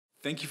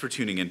Thank you for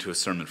tuning in to a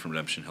sermon from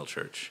Redemption Hill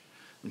Church.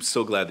 I'm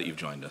so glad that you've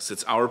joined us.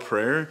 It's our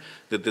prayer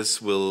that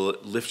this will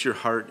lift your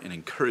heart and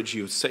encourage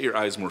you, set your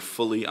eyes more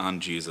fully on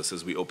Jesus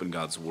as we open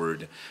God's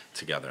Word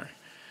together.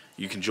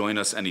 You can join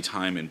us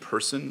anytime in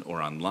person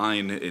or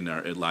online in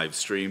our live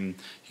stream.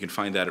 You can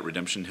find that at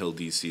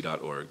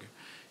redemptionhilldc.org.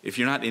 If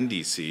you're not in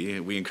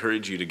DC, we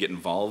encourage you to get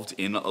involved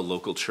in a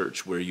local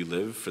church where you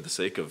live for the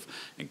sake of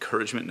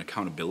encouragement and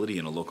accountability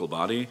in a local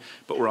body.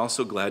 But we're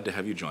also glad to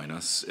have you join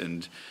us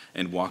and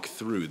walk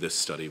through this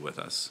study with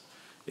us.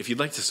 If you'd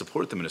like to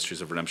support the ministries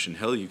of Redemption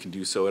Hill, you can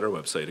do so at our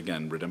website,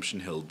 again,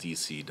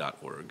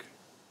 redemptionhilldc.org.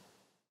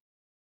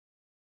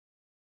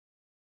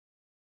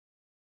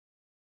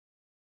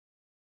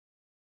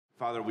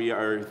 Father, we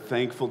are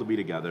thankful to be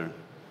together.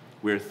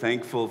 We are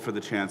thankful for the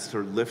chance to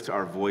lift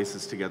our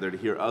voices together, to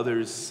hear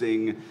others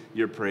sing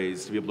your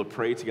praise, to be able to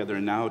pray together,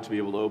 and now to be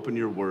able to open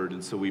your word.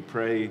 And so we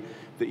pray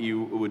that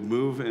you would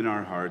move in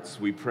our hearts.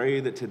 We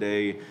pray that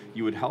today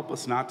you would help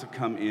us not to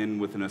come in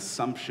with an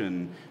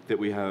assumption that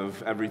we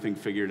have everything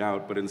figured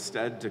out, but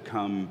instead to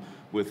come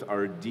with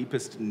our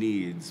deepest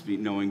needs,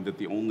 knowing that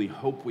the only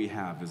hope we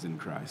have is in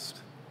Christ.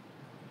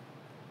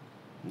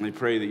 And I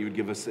pray that you would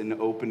give us an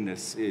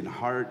openness in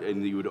heart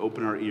and that you would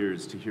open our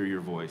ears to hear your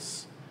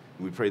voice.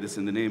 We pray this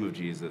in the name of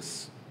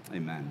Jesus.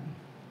 Amen.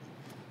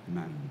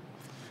 Amen.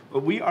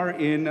 Well, we are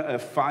in a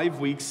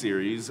 5-week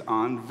series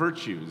on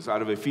virtues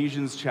out of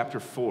Ephesians chapter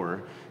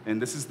 4,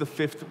 and this is the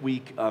 5th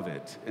week of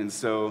it. And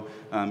so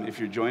if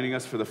you're joining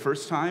us for the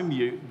first time,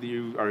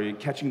 you are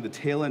catching the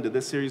tail end of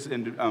this series.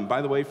 And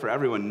by the way, for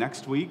everyone,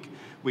 next week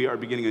we are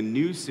beginning a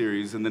new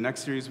series, and the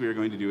next series we are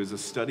going to do is a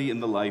study in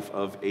the life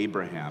of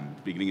Abraham,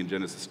 beginning in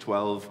Genesis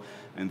 12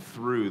 and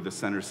through the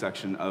center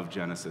section of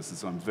Genesis. And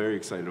so I'm very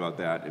excited about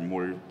that and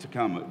more to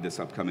come this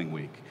upcoming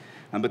week.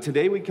 But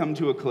today we come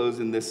to a close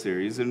in this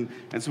series, and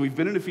so we've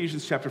been in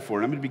Ephesians chapter 4,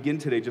 and I'm going to begin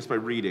today just by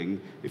reading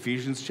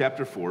Ephesians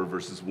chapter 4,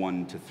 verses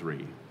 1 to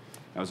 3.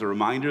 Now, as a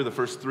reminder, the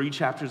first 3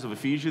 chapters of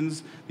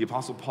Ephesians, the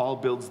Apostle Paul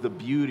builds the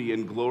beauty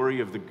and glory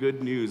of the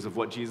good news of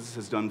what Jesus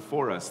has done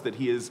for us, that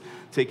he has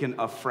taken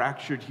a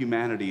fractured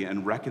humanity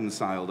and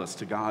reconciled us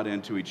to God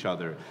and to each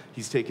other.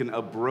 He's taken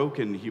a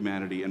broken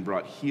humanity and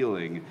brought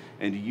healing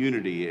and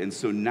unity. And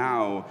so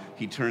now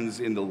he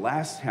turns in the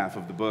last half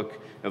of the book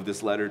of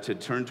this letter to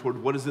turn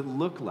toward what does it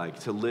look like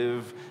to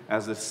live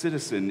as a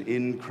citizen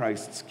in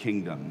Christ's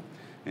kingdom.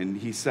 And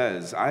he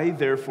says, I,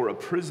 therefore, a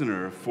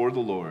prisoner for the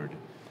Lord,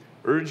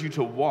 urge you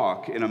to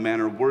walk in a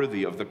manner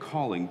worthy of the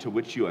calling to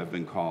which you have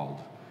been called,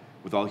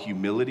 with all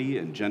humility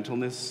and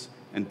gentleness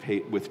and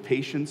with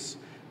patience,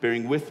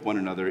 bearing with one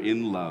another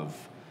in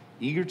love,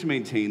 eager to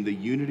maintain the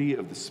unity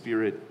of the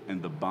Spirit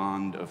and the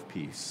bond of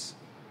peace.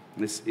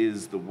 This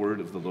is the word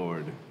of the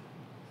Lord.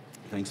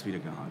 Thanks be to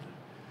God.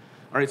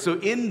 All right, so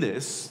in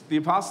this, the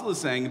apostle is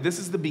saying this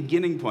is the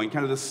beginning point,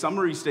 kind of the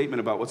summary statement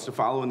about what's to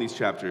follow in these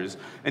chapters,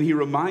 and he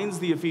reminds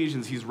the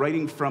Ephesians he's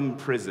writing from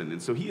prison,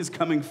 and so he is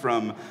coming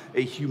from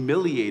a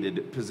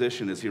humiliated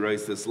position as he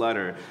writes this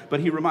letter,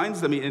 but he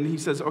reminds them, and he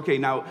says, okay,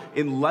 now,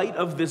 in light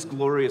of this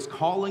glorious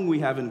calling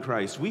we have in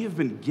Christ, we have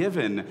been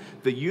given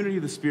the unity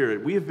of the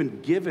Spirit, we have been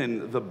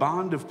given the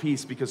bond of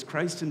peace because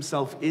Christ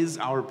himself is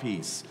our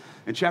peace.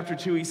 In chapter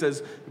 2, he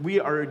says,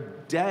 we are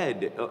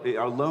dead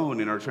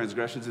alone in our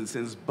transgressions and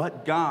sins,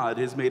 but God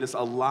has made us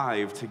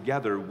alive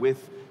together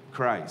with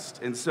Christ.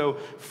 And so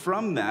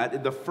from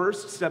that, the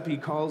first step he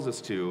calls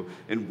us to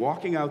in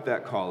walking out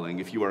that calling,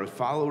 if you are a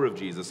follower of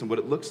Jesus, and what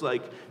it looks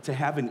like to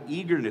have an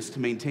eagerness to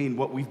maintain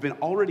what we've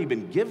already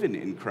been given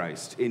in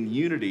Christ, in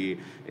unity,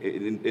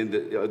 in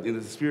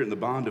the Spirit, and the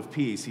bond of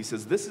peace, he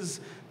says this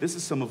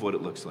is some of what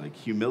it looks like.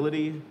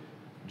 Humility,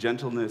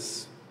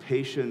 gentleness,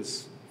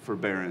 patience,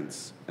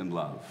 forbearance, and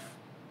love.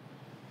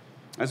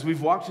 As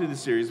we've walked through the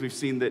series, we've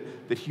seen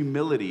that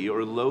humility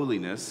or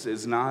lowliness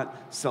is not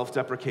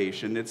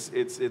self-deprecation.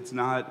 It's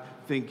not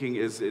thinking,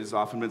 as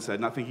often been said,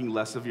 not thinking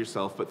less of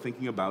yourself, but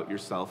thinking about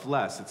yourself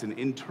less. It's an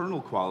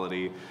internal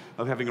quality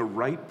of having a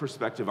right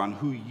perspective on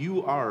who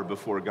you are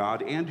before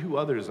God and who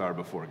others are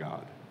before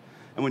God.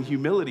 And when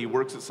humility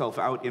works itself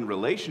out in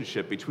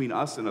relationship between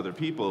us and other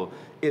people,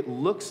 it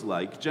looks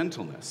like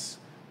gentleness.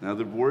 Now,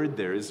 the word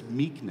there is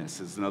meekness,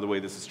 is another way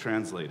this is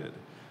translated.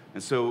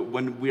 And so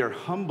when we are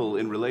humble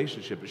in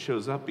relationship, it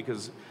shows up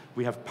because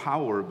we have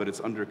power, but it's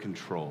under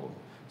control.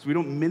 So we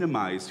don't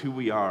minimize who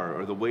we are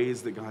or the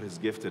ways that God has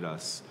gifted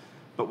us,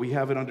 but we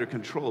have it under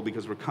control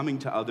because we're coming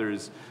to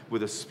others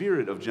with a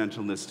spirit of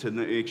gentleness to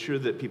make sure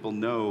that people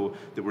know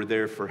that we're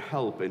there for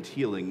help and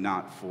healing,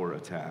 not for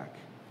attack.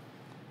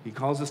 He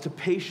calls us to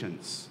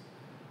patience,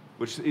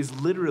 which is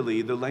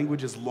literally, the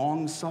language is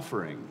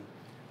long-suffering,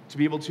 to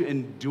be able to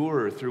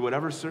endure through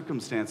whatever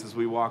circumstances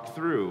we walk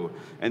through.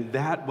 And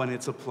that, when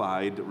it's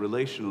applied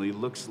relationally,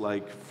 looks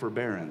like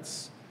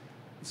forbearance.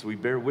 So we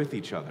bear with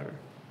each other.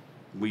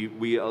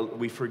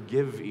 We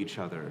forgive each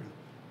other.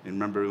 And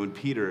remember when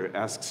Peter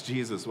asks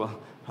Jesus, well,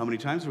 how many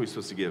times are we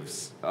supposed to give?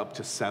 Up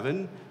to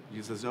 7?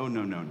 Jesus says,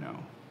 no.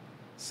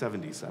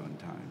 77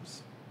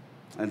 times.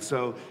 And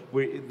so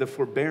the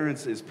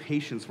forbearance is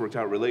patience worked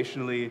out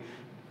relationally.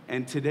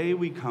 and today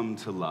we come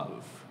to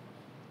love.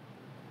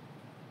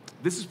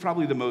 This is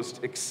probably the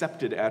most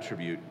accepted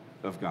attribute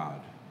of God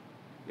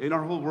in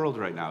our whole world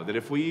right now, that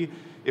if we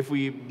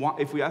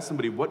ask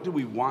somebody, what do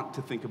we want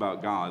to think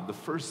about God, the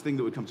first thing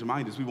that would come to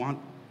mind is we want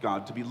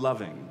God to be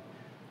loving,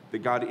 that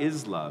God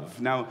is love.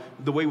 Now,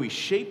 the way we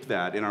shape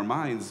that in our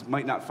minds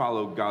might not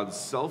follow God's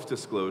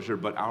self-disclosure,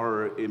 but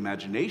our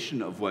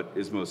imagination of what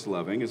is most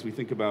loving as we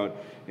think about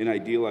an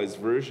idealized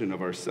version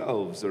of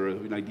ourselves or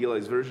an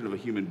idealized version of a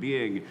human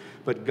being.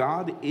 But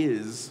God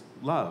is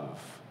love.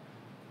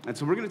 And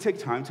so we're going to take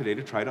time today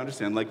to try to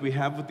understand, like we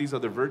have with these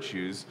other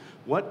virtues,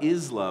 what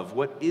is love?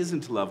 What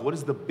isn't love? What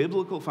is the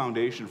biblical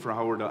foundation for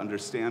how we're to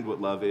understand what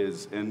love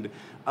is? And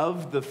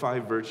of the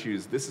 5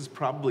 virtues, this is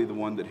probably the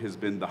one that has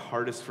been the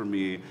hardest for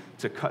me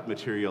to cut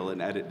material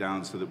and edit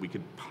down so that we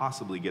could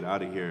possibly get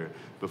out of here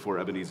before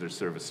Ebenezer's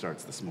service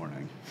starts this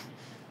morning.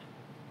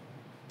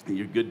 And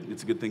you're good.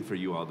 It's a good thing for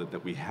you all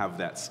that we have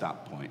that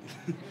stop point.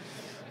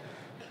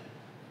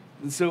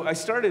 And so I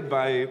started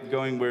by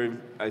going where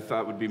I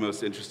thought would be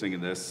most interesting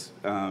in this.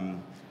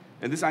 And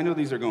this, I know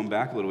these are going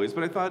back a little ways,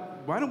 but I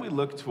thought, why don't we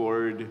look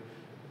toward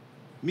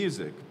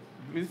music?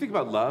 When you think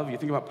about love, you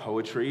think about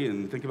poetry,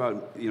 and think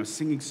about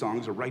singing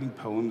songs or writing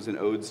poems and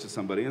odes to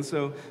somebody. And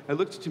so I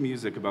looked to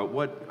music about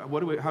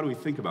how do we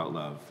think about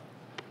love?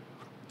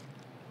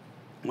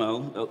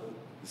 Well,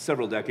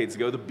 several decades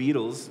ago, the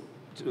Beatles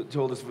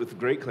told us with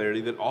great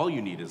clarity that all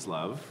you need is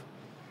love.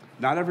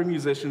 Not every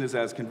musician is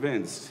as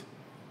convinced.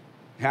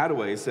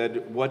 Hathaway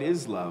said, "What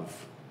is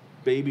love?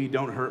 Baby,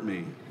 don't hurt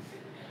me.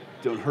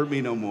 Don't hurt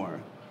me no more."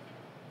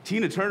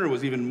 Tina Turner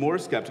was even more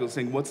skeptical,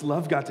 saying, "What's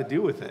love got to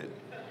do with it?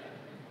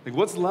 Like,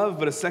 what's love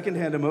but a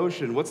secondhand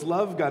emotion? What's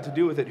love got to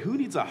do with it? Who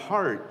needs a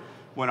heart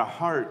when a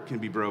heart can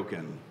be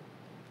broken?"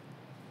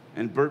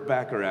 And Burt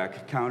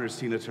Bacharach counters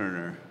Tina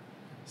Turner,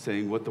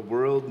 saying, "What the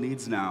world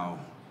needs now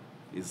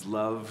is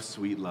love,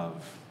 sweet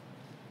love.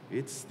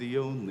 It's the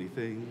only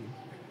thing.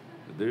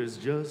 There's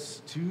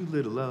just too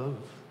little of."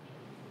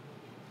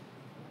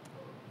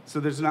 So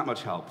there's not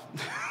much help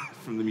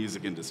from the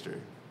music industry.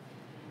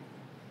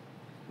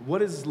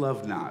 What is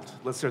love not?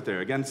 Let's start there.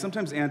 Again,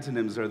 sometimes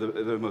antonyms are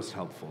the most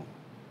helpful.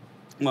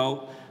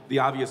 Well, the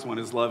obvious one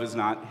is love is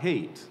not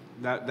hate.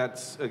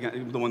 That's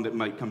again, the one that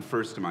might come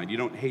first to mind. You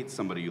don't hate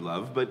somebody you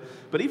love, but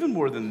even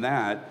more than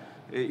that,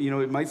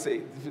 it might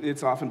say,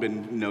 it's often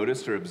been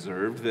noticed or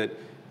observed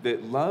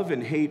that love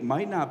and hate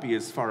might not be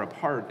as far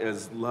apart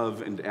as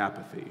love and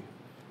apathy.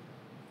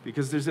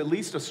 Because there's at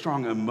least a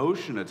strong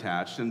emotion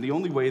attached, and the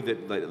only way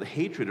that the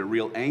hatred or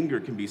real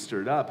anger can be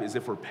stirred up is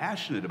if we're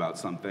passionate about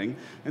something.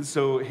 And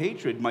so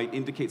hatred might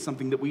indicate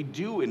something that we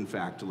do in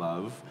fact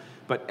love,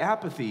 but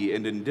apathy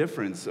and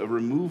indifference, a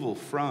removal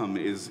from,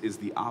 is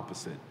the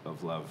opposite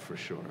of love for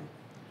sure.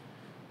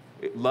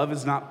 Love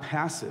is not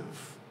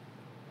passive.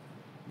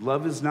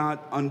 Love is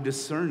not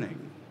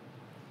undiscerning.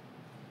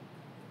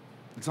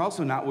 It's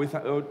also not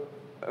without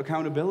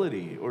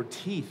accountability or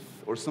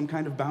teeth or some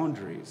kind of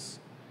boundaries.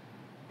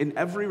 In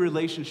every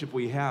relationship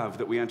we have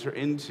that we enter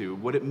into,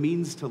 what it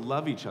means to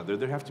love each other,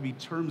 there have to be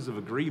terms of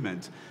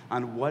agreement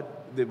on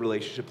what the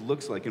relationship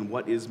looks like and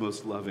what is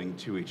most loving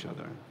to each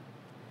other.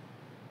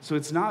 So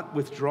it's not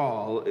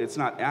withdrawal, it's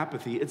not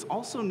apathy, it's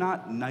also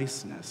not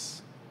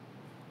niceness.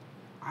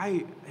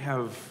 I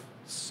have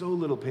so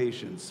little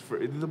patience for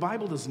the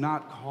Bible does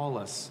not call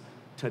us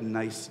to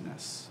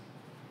niceness.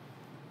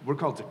 We're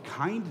called to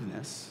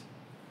kindness,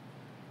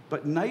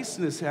 but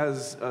niceness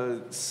has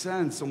a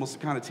sense, almost a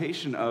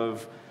connotation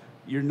of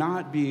you're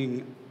not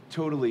being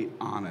totally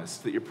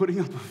honest, that you're putting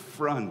up a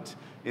front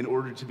in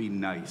order to be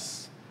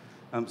nice.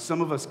 Some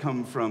of us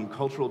come from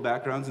cultural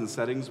backgrounds and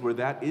settings where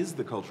that is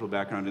the cultural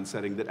background and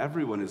setting, that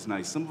everyone is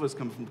nice. Some of us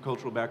come from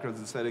cultural backgrounds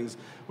and settings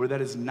where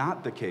that is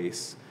not the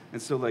case.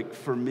 And so, like,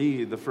 for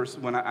me,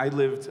 when I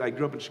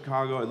grew up in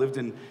Chicago, I lived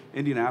in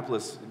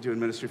Indianapolis doing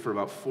ministry for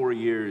about 4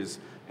 years,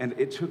 and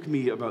it took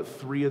me about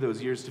 3 of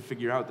those years to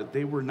figure out that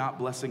they were not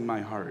blessing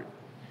my heart.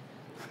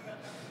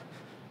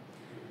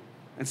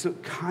 And so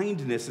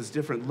kindness is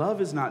different. Love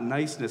is not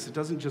niceness. It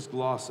doesn't just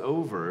gloss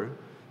over,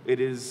 but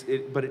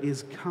it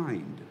is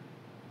kind.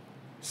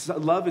 So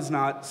love is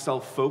not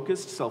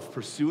self-focused,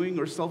 self-pursuing,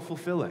 or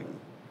self-fulfilling.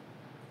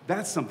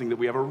 That's something that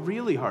we have a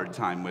really hard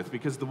time with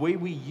because the way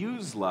we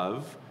use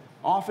love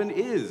often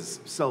is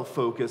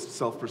self-focused,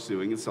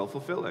 self-pursuing, and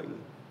self-fulfilling.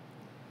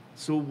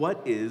 So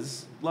what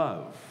is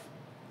love?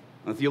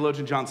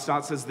 Theologian John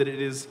Stott says that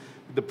it is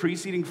the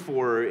preceding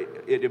 4,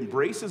 it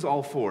embraces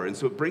all 4, and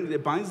so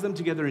it binds them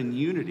together in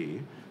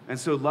unity. And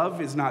so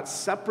love is not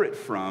separate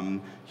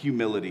from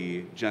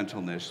humility,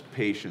 gentleness,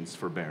 patience,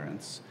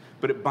 forbearance,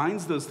 but it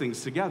binds those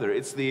things together.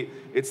 It's the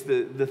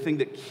thing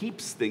that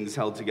keeps things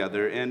held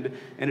together, and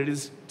it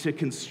is to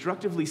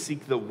constructively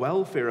seek the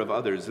welfare of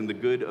others and the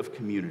good of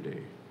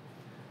community.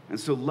 And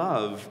so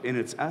love, in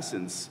its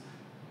essence,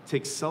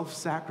 takes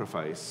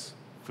self-sacrifice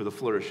for the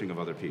flourishing of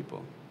other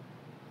people.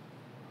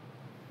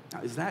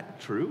 Now, is that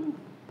true?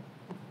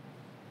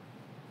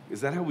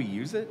 Is that how we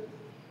use it?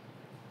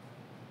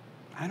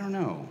 I don't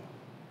know.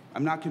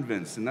 I'm not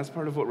convinced, and that's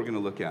part of what we're going to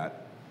look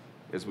at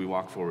as we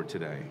walk forward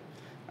today.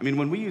 I mean,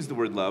 when we use the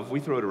word love, we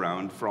throw it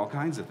around for all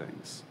kinds of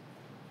things.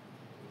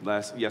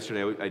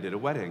 Yesterday, I did a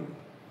wedding,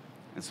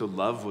 and so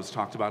love was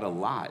talked about a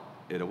lot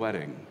at a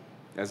wedding,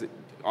 as it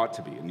ought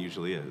to be and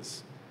usually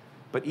is.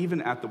 But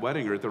even at the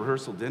wedding or at the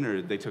rehearsal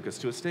dinner, they took us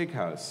to a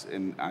steakhouse,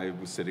 and I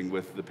was sitting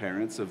with the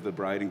parents of the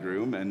bride and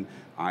groom, and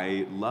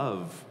I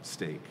love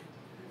steak.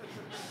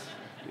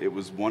 It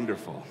was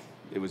wonderful.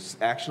 It was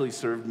actually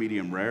served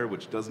medium rare,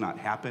 which does not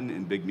happen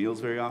in big meals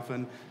very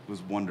often. It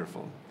was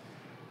wonderful.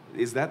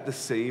 Is that the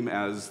same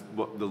as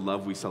what the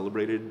love we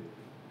celebrated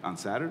on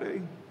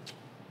Saturday?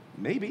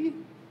 Maybe.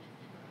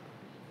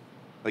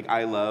 Like,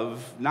 I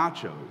love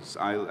nachos.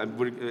 I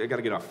got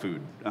to get off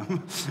food.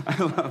 I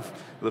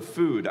love the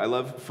food. I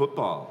love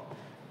football.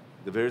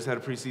 The Bears had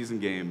a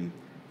preseason game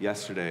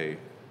yesterday,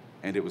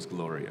 and it was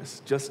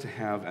glorious just to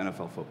have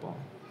NFL football.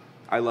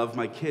 I love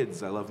my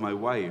kids. I love my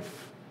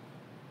wife.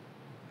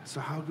 So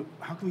how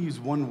can we use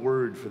one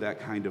word for that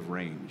kind of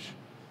range?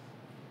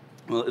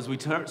 Well, as we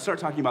start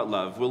talking about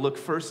love, we'll look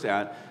first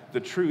at the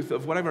truth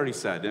of what I've already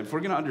said. And if we're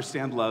going to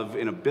understand love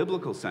in a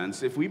biblical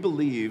sense, if we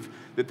believe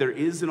that there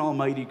is an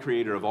almighty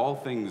creator of all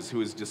things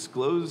who has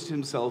disclosed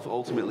himself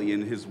ultimately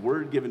in his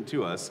word given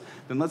to us,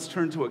 then let's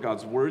turn to what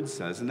God's word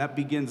says. And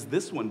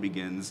this one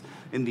begins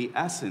in the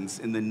essence,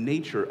 in the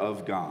nature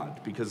of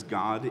God, because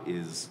God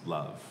is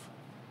love.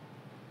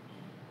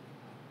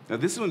 Now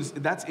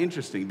that's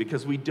interesting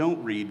because we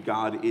don't read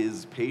God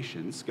is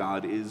patience,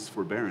 God is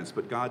forbearance,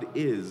 but God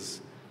is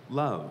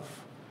love.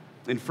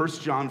 In 1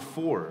 John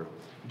 4,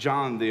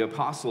 John, the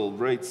apostle,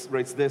 writes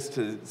this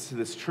to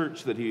this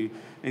church and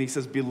he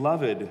says,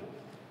 "Beloved,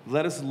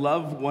 let us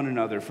love one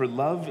another, for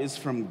love is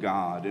from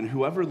God, and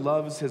whoever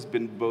loves has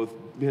been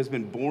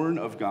born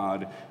of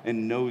God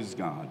and knows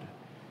God.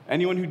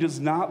 Anyone who does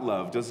not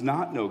love does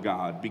not know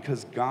God,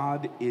 because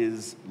God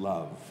is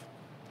love.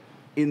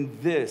 In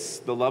this,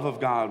 the love of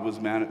God was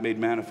made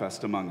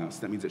manifest among us."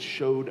 That means it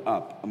showed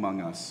up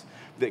among us.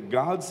 That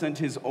God sent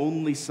his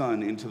only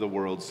Son into the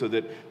world so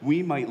that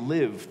we might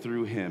live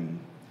through him.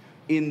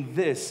 In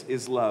this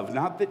is love,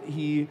 not that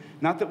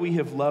we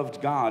have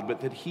loved God, but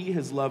that he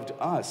has loved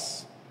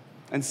us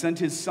and sent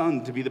his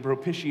Son to be the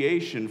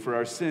propitiation for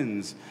our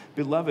sins.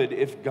 Beloved,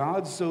 if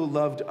God so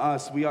loved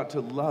us, we ought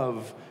to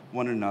love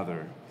one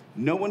another.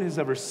 No one has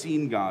ever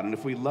seen God, and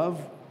if we love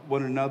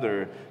one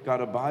another,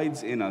 God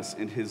abides in us,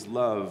 and his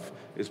love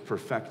is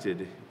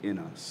perfected in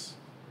us.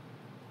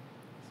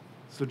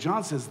 So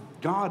John says,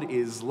 God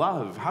is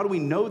love. How do we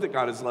know that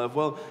God is love?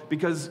 Well,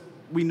 because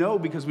we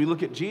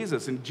look at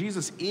Jesus, and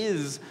Jesus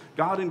is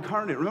God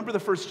incarnate. Remember the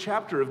first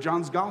chapter of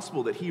John's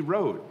gospel that he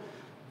wrote,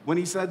 when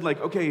he said,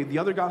 the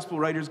other gospel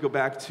writers go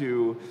back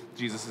to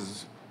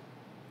Jesus's,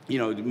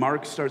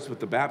 Mark starts with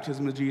the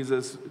baptism of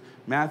Jesus,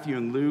 Matthew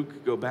and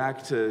Luke go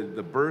back to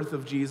the birth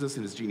of Jesus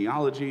and his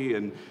genealogy,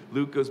 and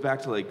Luke goes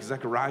back to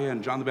Zechariah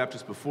and John the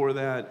Baptist before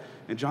that,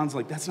 and John's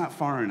like, that's not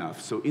far enough.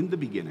 So in the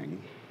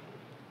beginning,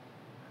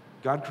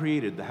 God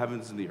created the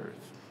heavens and the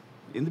earth.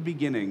 In the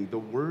beginning, the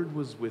Word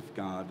was with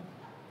God,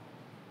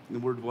 and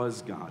the Word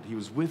was God. He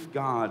was with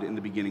God in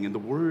the beginning, and the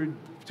Word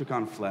took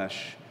on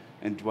flesh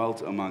and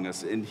dwelt among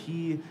us, and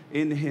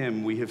in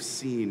him we have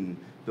seen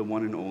the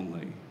one and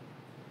only,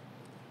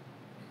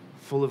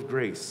 full of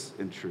grace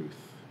and truth.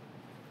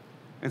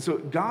 And so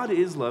God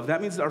is love.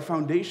 That means that our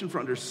foundation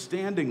for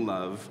understanding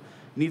love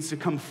needs to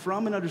come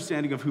from an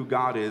understanding of who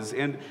God is.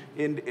 And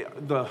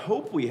the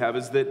hope we have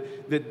is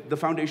that the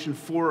foundation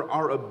for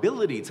our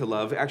ability to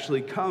love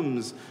actually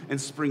comes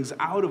and springs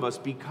out of us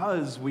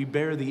because we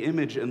bear the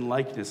image and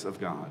likeness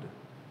of God.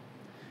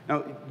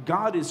 Now,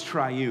 God is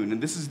triune,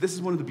 and this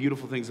is one of the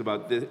beautiful things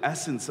about the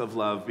essence of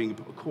love being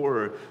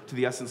core to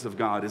the essence of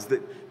God, is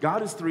that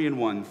God is three in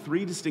one,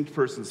 three distinct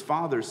persons,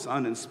 Father,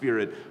 Son, and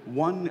Spirit,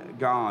 one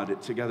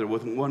God together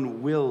with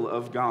one will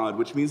of God,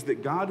 which means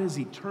that God has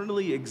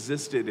eternally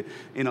existed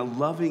in a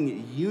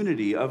loving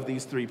unity of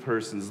these three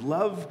persons.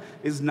 Love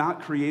is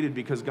not created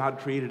because God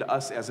created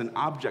us as an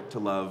object to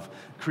love.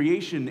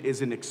 Creation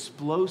is an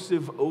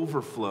explosive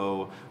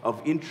overflow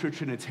of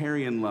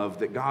intra-Trinitarian love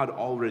that God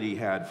already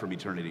had from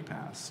eternity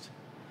past.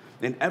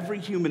 And every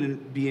human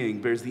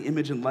being bears the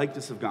image and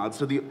likeness of God.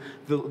 So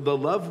the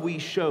love we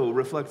show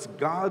reflects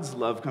God's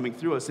love coming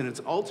through us. And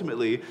it's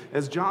ultimately,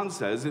 as John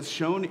says, it's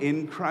shown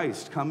in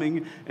Christ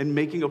coming and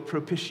making a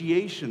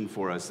propitiation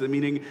for us.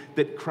 Meaning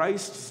that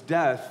Christ's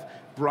death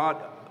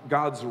brought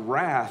God's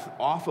wrath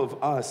off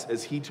of us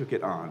as he took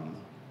it on.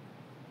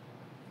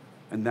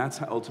 And that's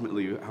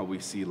ultimately how we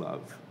see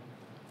love.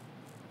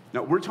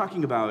 Now, we're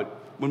talking about,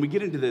 when we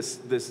get into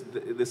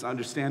this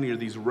understanding or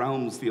these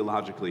realms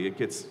theologically, it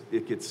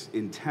gets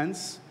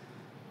intense,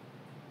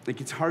 it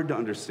gets hard to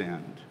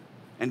understand.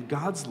 And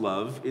God's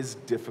love is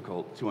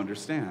difficult to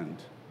understand.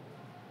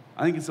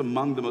 I think it's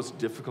among the most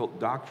difficult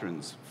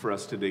doctrines for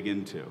us to dig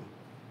into.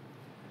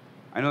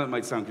 I know that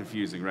might sound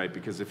confusing, right?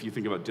 Because if you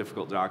think about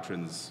difficult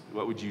doctrines,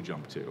 what would you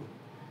jump to? You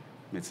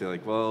might say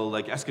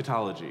like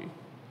eschatology.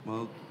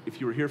 Well,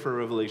 if you were here for a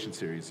Revelation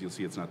series, you'll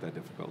see it's not that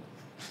difficult.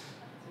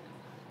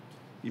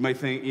 You might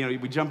think,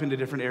 we jump into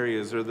different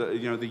areas, or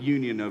the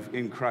union of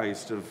in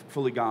Christ, of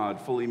fully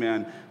God, fully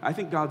man. I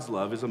think God's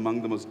love is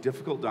among the most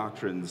difficult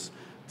doctrines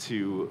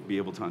to be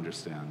able to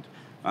understand.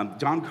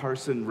 Don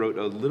Carson wrote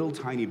a little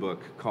tiny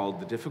book called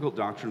The Difficult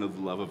Doctrine of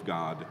the Love of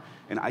God,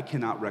 and I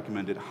cannot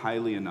recommend it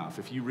highly enough.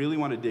 If you really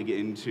want to dig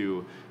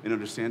into an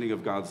understanding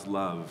of God's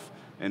love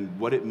and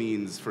what it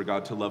means for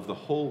God to love the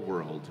whole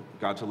world,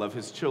 God to love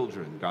his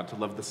children, God to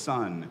love the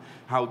Son,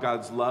 how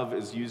God's love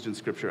is used in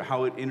Scripture,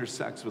 how it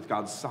intersects with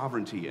God's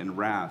sovereignty and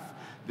wrath,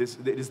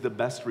 it is the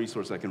best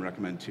resource I can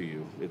recommend to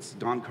you. It's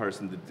Don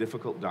Carson, The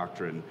Difficult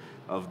Doctrine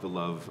of the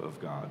Love of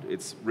God.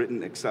 It's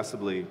written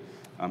accessibly.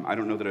 I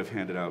don't know that I've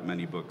handed out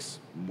many books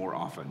more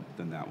often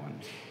than that one.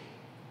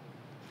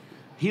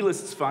 He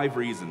lists 5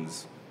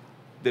 reasons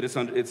that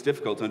it's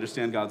difficult to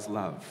understand God's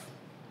love.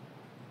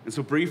 And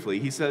so briefly,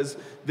 he says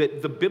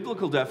that the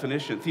biblical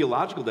definition,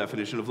 theological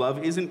definition of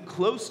love isn't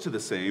close to the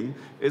same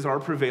as our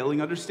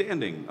prevailing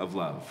understanding of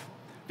love.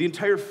 The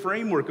entire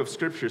framework of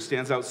Scripture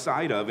stands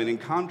outside of and in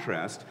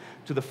contrast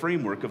to the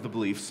framework of the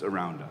beliefs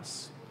around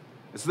us.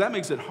 And so that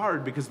makes it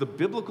hard because the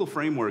biblical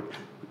framework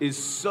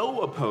is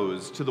so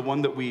opposed to the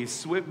one that we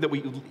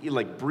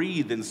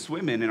breathe and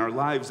swim in our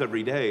lives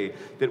every day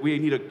that we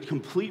need a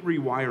complete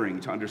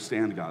rewiring to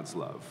understand God's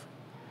love.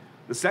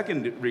 The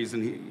second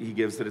reason he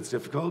gives that it's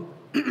difficult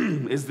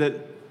is that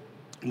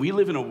we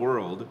live in a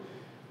world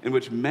in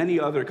which many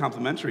other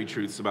complementary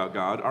truths about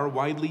God are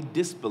widely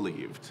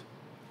disbelieved.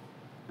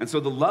 And so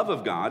the love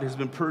of God has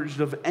been purged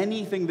of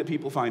anything that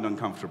people find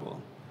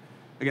uncomfortable.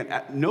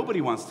 Again,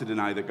 nobody wants to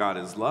deny that God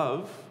is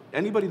love.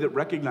 Anybody that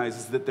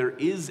recognizes that there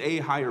is a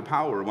higher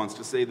power wants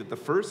to say that the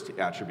first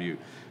attribute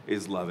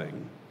is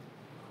loving.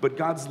 But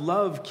God's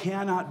love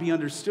cannot be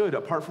understood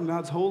apart from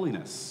God's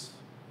holiness.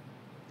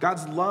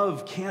 God's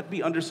love can't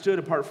be understood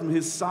apart from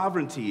his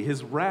sovereignty,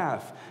 his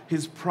wrath,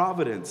 his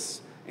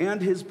providence,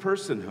 and his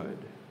personhood.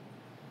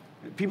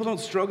 People don't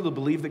struggle to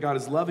believe that God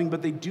is loving,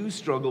 but they do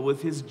struggle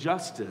with his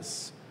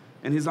justice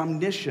and his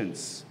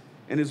omniscience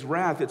and his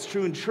wrath. It's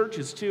true in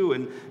churches too,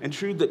 and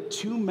true that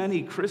too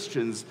many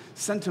Christians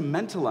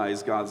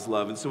sentimentalize God's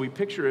love, and so we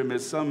picture him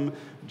as some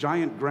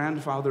giant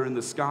grandfather in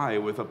the sky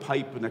with a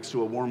pipe next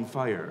to a warm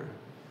fire.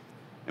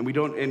 And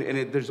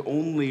there's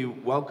only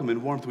welcome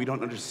and warmth. We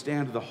don't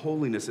understand the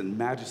holiness and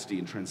majesty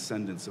and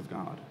transcendence of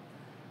God.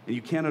 And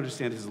you can't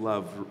understand his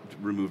love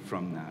removed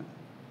from that.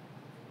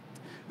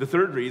 The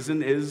third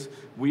reason is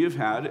we have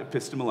had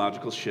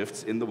epistemological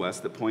shifts in the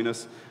West that point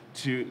us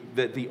to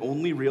that the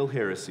only real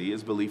heresy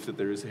is belief that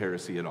there is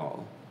heresy at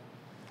all.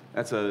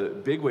 That's a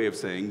big way of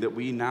saying that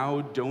we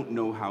now don't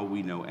know how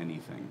we know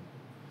anything.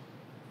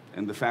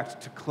 And the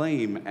fact to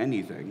claim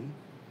anything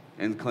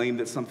and claim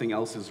that something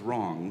else is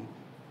wrong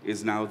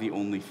is now the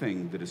only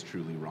thing that is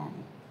truly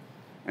wrong.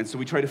 And so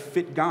we try to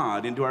fit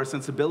God into our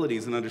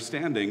sensibilities and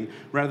understanding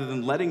rather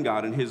than letting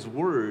God and his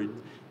word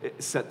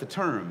set the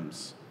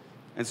terms.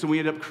 And so we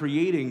end up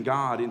creating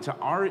God into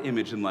our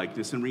image and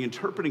likeness and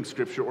reinterpreting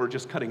Scripture or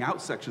just cutting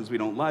out sections we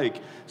don't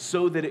like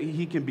so that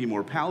he can be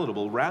more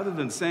palatable, rather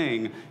than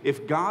saying,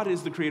 if God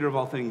is the creator of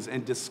all things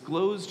and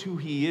disclosed who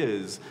he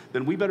is,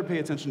 then we better pay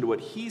attention to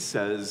what he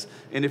says.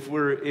 And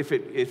if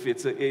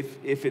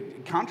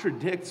it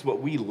contradicts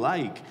what we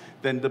like,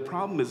 then the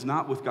problem is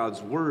not with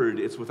God's word,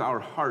 it's with our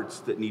hearts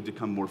that need to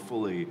come more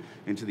fully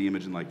into the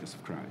image and likeness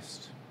of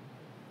Christ.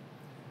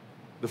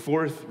 The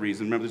fourth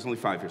reason, remember there's only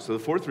 5 here, so the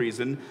fourth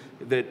reason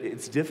that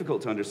it's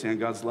difficult to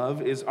understand God's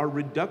love is our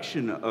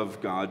reduction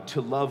of God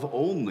to love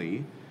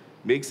only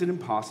makes it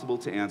impossible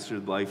to answer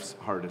life's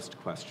hardest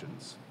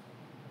questions.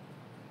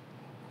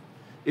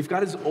 If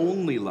God is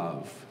only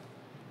love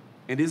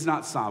and is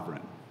not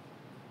sovereign,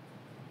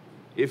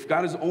 if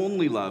God is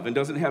only love and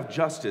doesn't have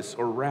justice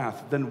or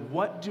wrath, then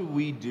what do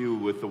we do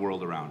with the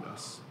world around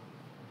us?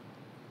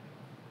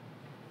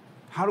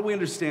 How do we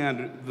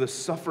understand the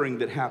suffering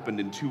that happened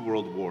in 2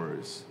 world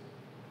wars?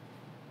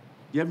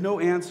 You have no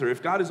answer.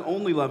 If God is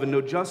only love and no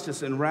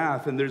justice and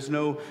wrath, and there's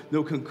no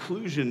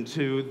conclusion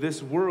to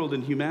this world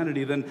and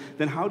humanity, then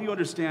how do you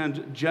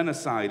understand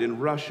genocide in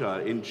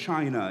Russia, in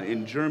China,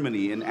 in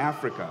Germany, in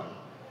Africa?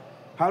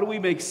 How do we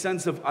make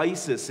sense of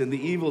ISIS and the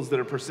evils that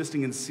are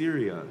persisting in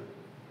Syria?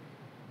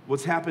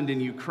 What's happened in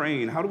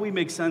Ukraine? How do we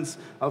make sense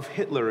of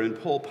Hitler and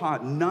Pol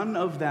Pot? None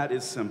of that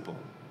is simple.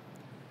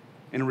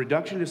 And a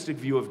reductionistic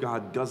view of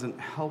God doesn't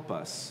help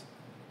us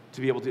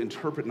to be able to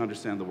interpret and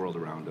understand the world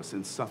around us,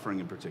 and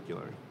suffering in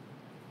particular.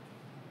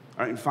 All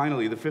right, and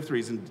finally, the fifth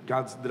reason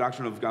the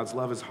doctrine of God's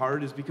love is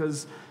hard is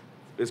because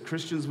as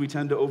Christians, we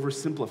tend to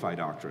oversimplify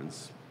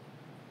doctrines,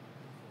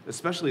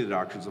 especially the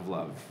doctrines of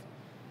love,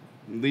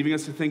 leaving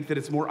us to think that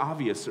it's more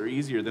obvious or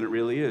easier than it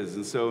really is.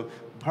 And so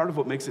part of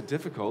what makes it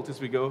difficult is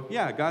we go,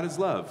 yeah, God is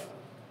love.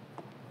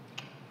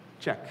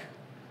 Check.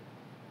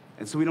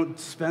 And so we don't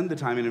spend the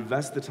time and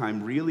invest the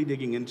time really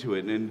digging into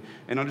it and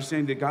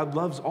understanding that God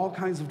loves all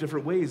kinds of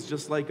different ways,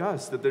 just like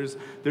us, that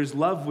there's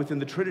love within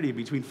the Trinity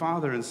between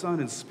Father and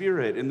Son and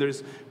Spirit, and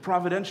there's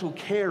providential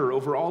care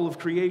over all of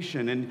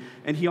creation,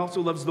 and he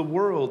also loves the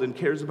world and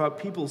cares about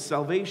people's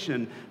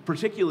salvation,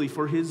 particularly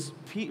for his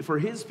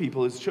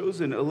people, his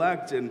chosen,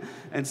 elect,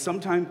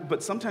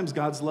 but sometimes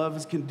God's love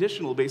is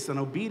conditional based on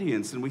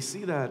obedience, and we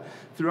see that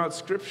throughout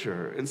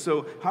Scripture. And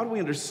so how do we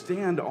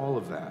understand all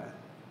of that?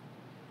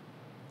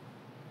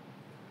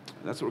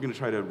 That's what we're going to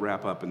try to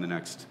wrap up in the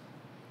next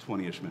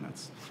 20-ish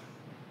minutes.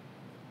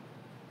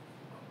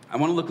 I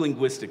want to look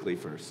linguistically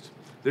first.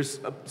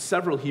 There's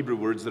several Hebrew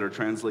words that are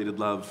translated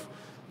love.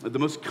 The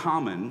most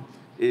common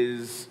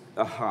is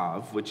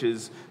ahav, which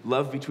is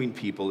love between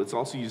people. It's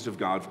also used of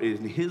God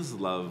in his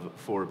love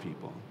for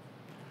people.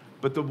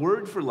 But the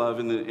word for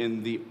love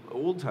in the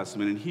Old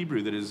Testament, in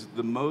Hebrew, that is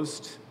the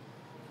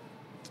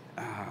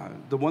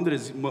one that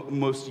is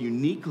most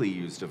uniquely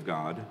used of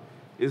God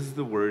is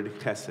the word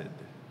chesed.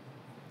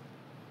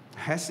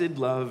 Hesed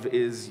love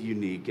is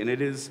unique, and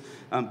it is,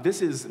 I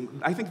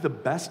think the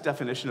best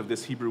definition of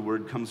this Hebrew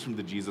word comes from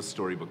the Jesus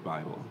Storybook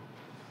Bible.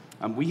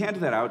 We hand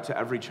that out to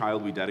every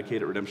child we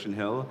dedicate at Redemption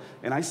Hill,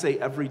 and I say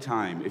every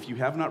time, if you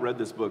have not read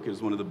this book, it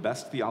is one of the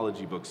best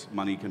theology books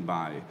money can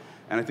buy.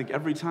 And I think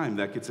every time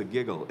that gets a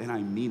giggle, and I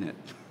mean it.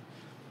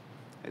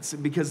 It's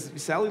because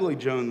Sally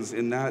Lloyd Jones,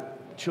 in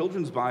that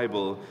children's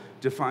Bible,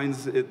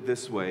 defines it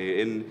this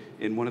way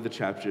in one of the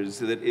chapters,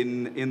 that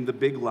in The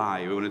Big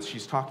Lie, when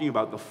she's talking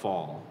about the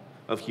fall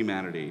of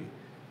humanity,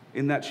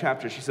 in that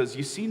chapter she says,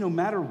 you see, no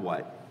matter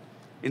what,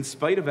 in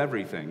spite of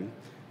everything,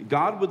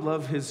 God would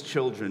love his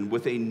children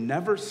with a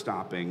never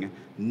stopping,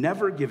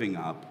 never giving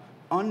up,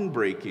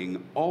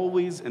 unbreaking,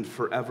 always and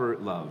forever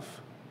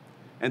love.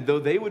 And though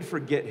they would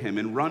forget him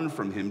and run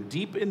from him,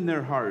 deep in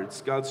their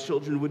hearts, God's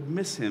children would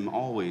miss him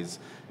always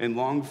and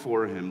long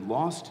for him,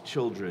 lost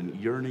children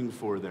yearning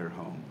for their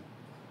home.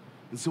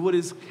 And so what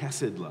is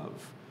chesed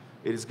love?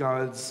 It is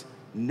God's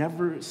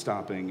never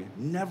stopping,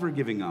 never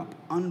giving up,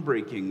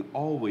 unbreaking,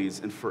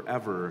 always and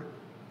forever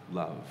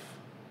love.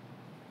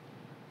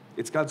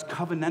 It's God's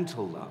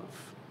covenantal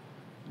love.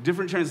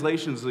 Different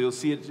translations, you'll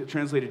see it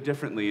translated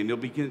differently, and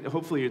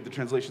hopefully the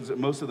translations,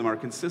 most of them are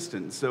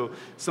consistent. So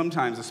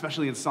sometimes,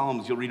 especially in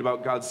Psalms, you'll read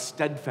about God's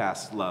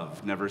steadfast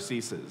love never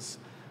ceases.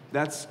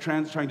 That's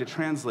trying to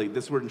translate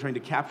this word and trying to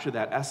capture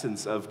that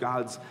essence of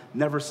God's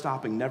never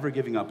stopping, never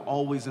giving up,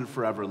 always and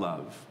forever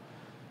love.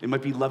 It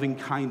might be loving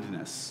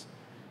kindness.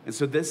 And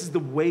so this is the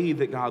way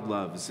that God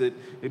loves.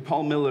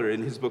 Paul Miller,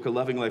 in his book, A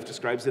Loving Life,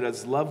 describes it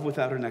as love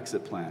without an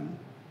exit plan.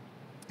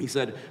 He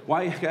said,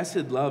 why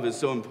chesed love is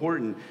so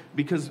important?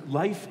 Because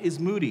life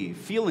is moody.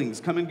 Feelings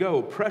come and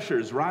go.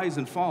 Pressures rise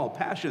and fall.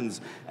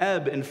 Passions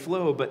ebb and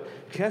flow. But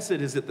chesed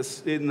is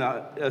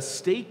a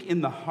stake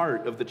in the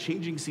heart of the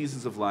changing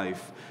seasons of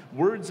life.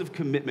 Words of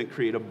commitment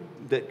create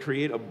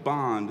a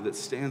bond that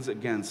stands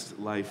against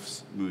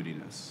life's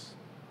moodiness.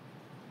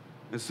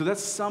 And so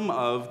that's some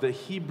of the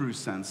Hebrew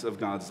sense of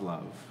God's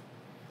love.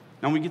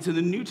 Now, when we get to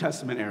the New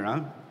Testament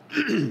era,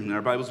 and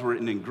our Bibles were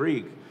written in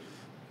Greek,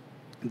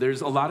 there's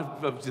a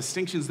lot of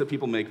distinctions that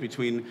people make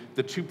between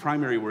the two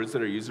primary words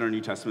that are used in our New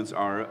Testaments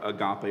are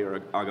agape or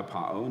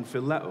agapao and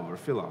phileo or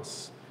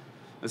philos.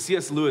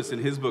 C.S. Lewis, in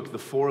his book, The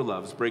Four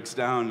Loves, breaks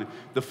down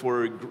the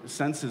four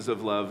senses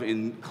of love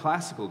in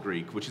classical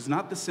Greek, which is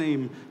not the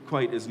same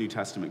quite as New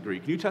Testament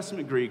Greek. New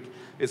Testament Greek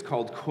is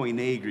called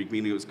Koine Greek,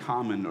 meaning it was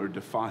common or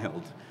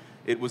defiled.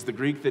 It was the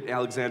Greek that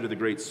Alexander the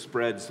Great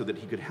spread so that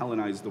he could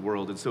Hellenize the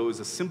world. And so it was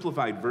a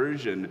simplified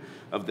version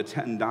of the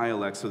 10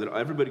 dialects so that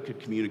everybody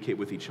could communicate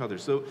with each other.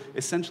 So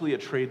essentially a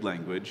trade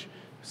language,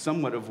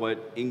 somewhat of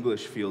what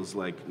English feels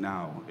like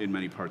now in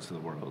many parts of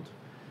the world.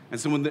 And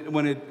so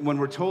when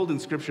we're told in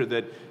Scripture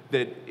that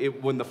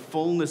when the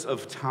fullness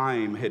of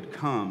time had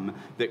come,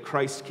 that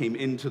Christ came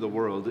into the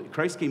world,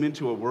 Christ came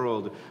into a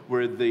world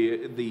where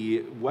the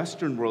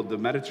Western world, the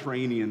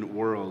Mediterranean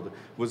world,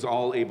 was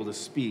all able to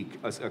speak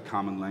a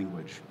common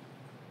language.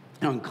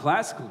 Now, in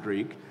classical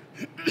Greek,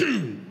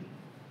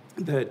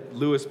 that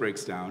Lewis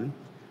breaks down,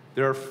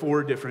 there are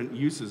four different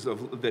uses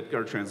that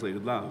are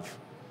translated love.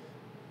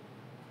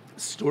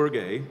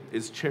 Storge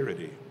is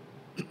charity.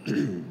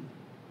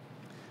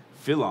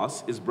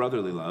 Philos is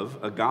brotherly love,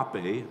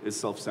 agape is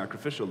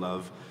self-sacrificial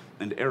love,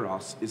 and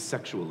eros is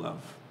sexual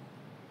love.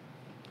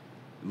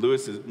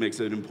 Lewis makes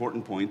an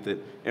important point that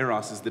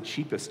eros is the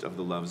cheapest of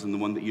the loves and the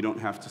one that you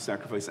don't have to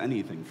sacrifice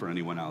anything for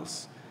anyone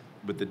else.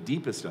 But the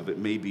deepest of it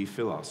may be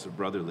philos, or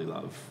brotherly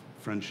love,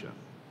 friendship.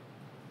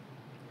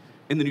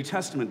 In the New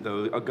Testament,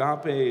 though,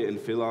 agape and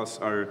philos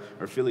or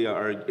philia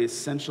are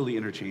essentially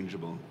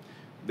interchangeable.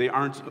 They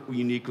aren't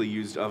uniquely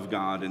used of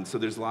God, and so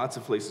there's lots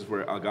of places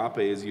where agape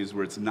is used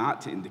where it's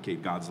not to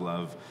indicate God's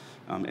love.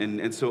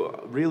 And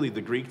so really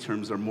the Greek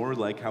terms are more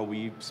like how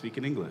we speak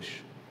in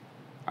English.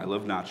 I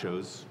love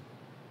nachos.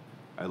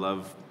 I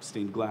love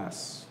stained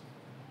glass.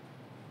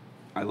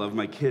 I love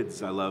my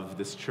kids. I love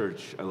this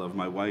church. I love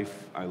my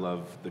wife. I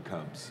love the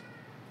Cubs.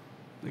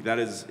 Like that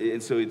is,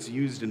 and so it's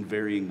used in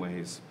varying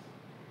ways.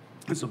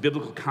 And so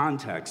biblical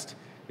context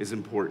is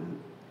important.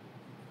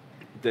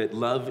 That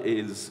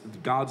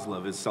God's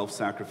love is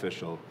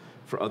self-sacrificial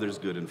for others'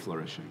 good and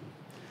flourishing.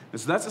 And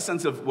so that's a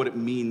sense of what it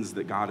means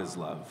that God is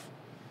love.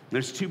 And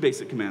there's two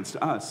basic commands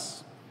to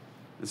us.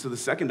 And so the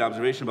second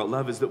observation about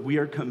love is that we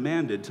are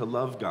commanded to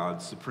love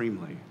God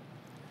supremely.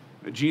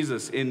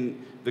 Jesus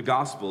in the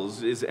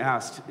Gospels is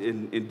asked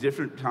in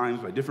different times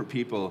by different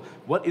people,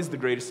 what is the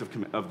greatest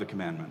of the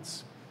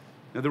commandments?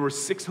 Now, there were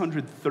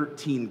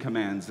 613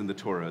 commands in the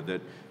Torah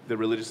that the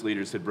religious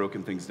leaders had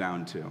broken things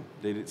down to.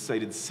 They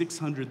cited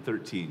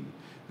 613.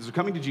 So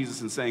coming to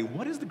Jesus and saying,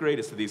 what is the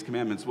greatest of these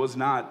commandments, was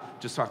not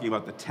just talking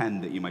about the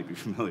 10 that you might be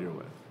familiar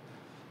with.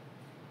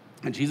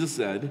 And Jesus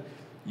said,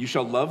 you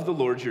shall love the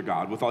Lord your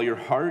God with all your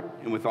heart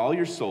and with all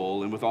your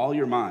soul and with all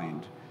your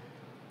mind.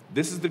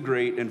 This is the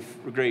great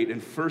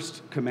and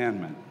first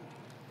commandment.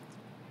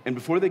 And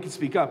before they could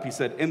speak up, he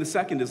said, and the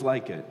second is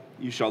like it.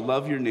 You shall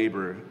love your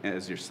neighbor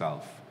as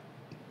yourself.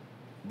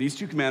 On these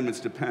two commandments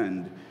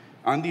depend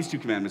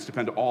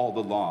all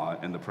the law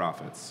and the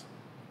prophets.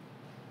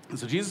 And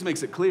so Jesus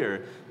makes it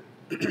clear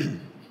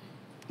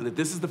that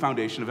this is the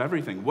foundation of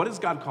everything. What does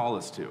God call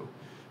us to?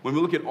 When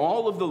we look at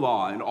all of the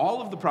law and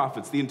all of the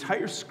prophets, the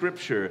entire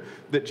scripture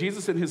that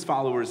Jesus and his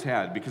followers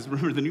had, because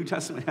remember, the New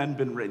Testament hadn't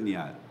been written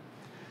yet.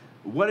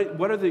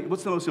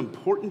 What's the most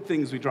important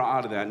things we draw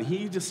out of that? And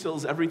he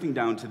distills everything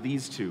down to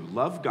these two.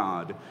 Love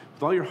God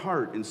with all your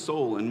heart and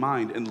soul and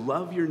mind, and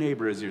love your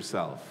neighbor as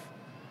yourself.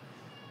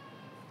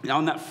 Now,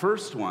 in that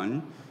first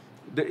one,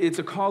 it's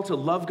a call to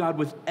love God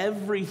with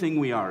everything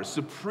we are,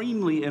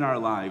 supremely in our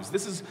lives.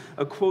 This is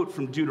a quote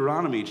from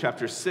Deuteronomy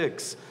chapter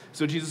 6.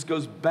 So Jesus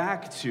goes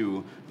back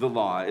to the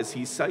law as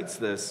he cites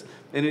this,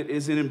 and it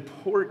is an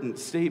important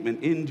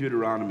statement in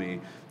Deuteronomy.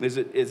 As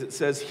it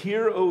says,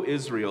 hear, O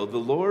Israel, the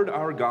Lord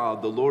our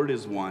God, the Lord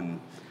is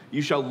one.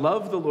 You shall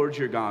love the Lord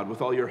your God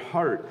with all your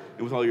heart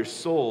and with all your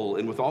soul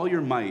and with all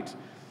your might.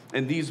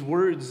 And these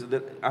words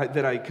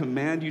that I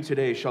command you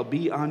today shall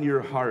be on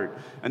your heart.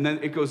 And then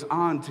it goes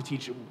on to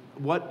teach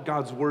what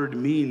God's word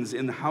means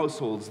in the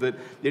households, that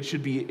it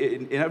should be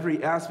in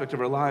every aspect of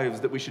our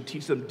lives, that we should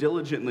teach them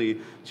diligently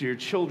to your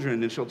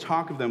children, and shall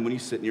talk of them when you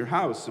sit in your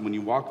house, and when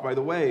you walk by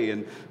the way,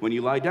 and when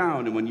you lie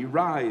down, and when you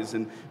rise,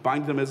 and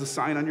bind them as a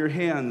sign on your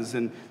hands,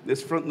 and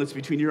as frontlets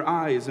between your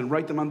eyes, and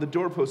write them on the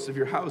doorposts of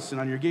your house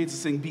and on your gates,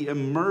 saying, be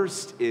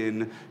immersed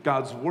in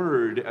God's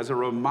word as a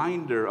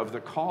reminder of the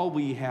call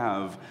we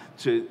have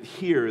to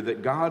hear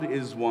that God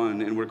is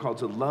one, and we're called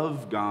to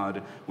love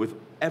God with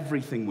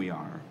everything we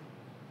are.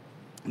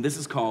 And this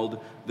is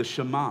called the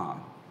Shema.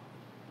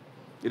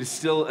 It is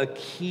still a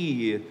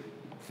key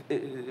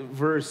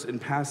verse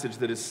and passage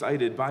that is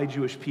cited by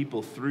Jewish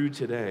people through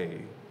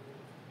today.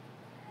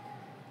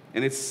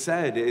 And it's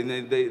said, and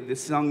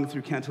it's sung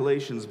through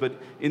cantillations, but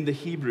in the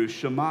Hebrew,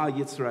 Shema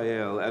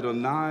Yisrael,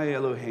 Adonai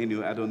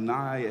Eloheinu,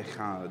 Adonai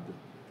Echad.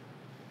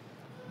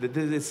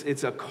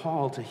 It's a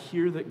call to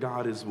hear that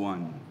God is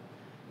one.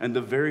 And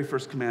the very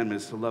first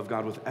commandment is to love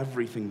God with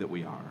everything that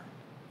we are,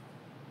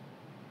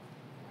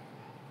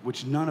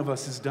 which none of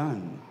us has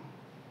done.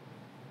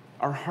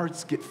 Our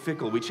hearts get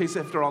fickle. We chase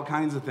after all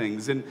kinds of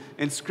things. And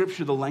in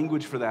Scripture, the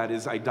language for that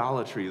is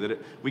idolatry, that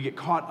we get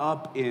caught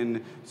up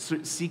in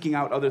seeking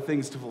out other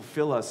things to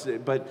fulfill us.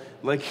 But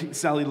like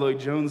Sally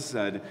Lloyd-Jones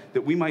said,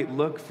 that we might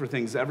look for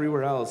things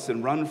everywhere else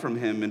and run from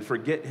him and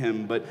forget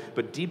him,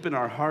 but deep in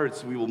our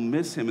hearts, we will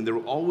miss him, and there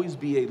will always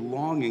be a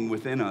longing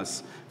within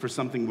us for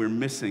something we're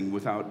missing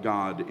without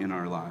God in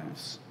our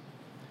lives.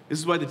 This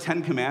is why the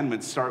 10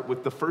 Commandments start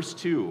with the first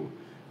two.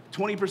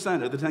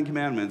 20% of the 10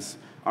 Commandments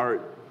are,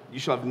 you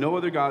shall have no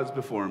other gods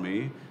before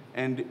me,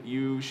 and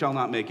you shall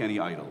not make any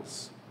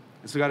idols.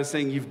 And so God is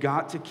saying you've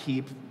got to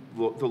keep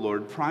the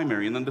Lord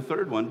primary. And then the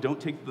third one, don't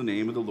take the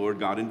name of the Lord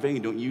God in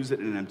vain. Don't use it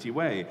in an empty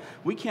way.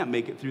 We can't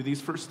make it through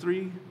these first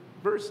three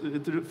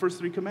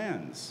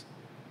commands.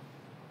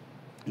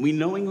 We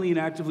knowingly and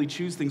actively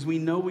choose things we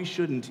know we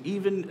shouldn't,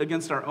 even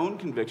against our own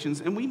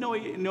convictions, and we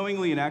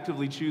knowingly and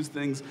actively choose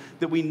things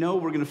that we know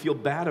we're going to feel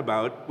bad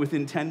about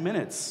within 10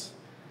 minutes.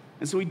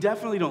 And so we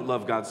definitely don't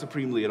love God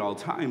supremely at all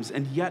times,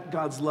 and yet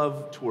God's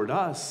love toward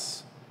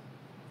us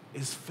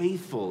is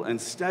faithful and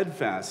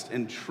steadfast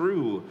and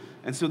true.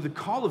 And so the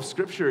call of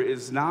Scripture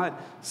is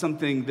not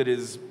something that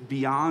is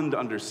beyond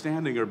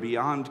understanding or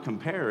beyond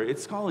compare.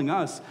 It's calling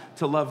us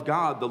to love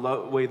God the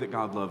way that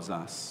God loves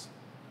us.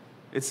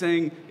 It's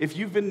saying if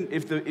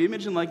the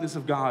image and likeness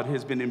of God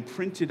has been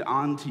imprinted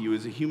onto you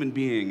as a human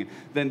being,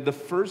 then the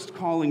first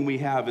calling we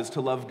have is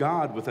to love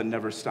God with a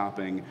never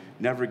stopping,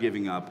 never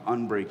giving up,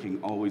 unbreaking,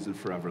 always and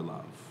forever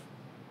love.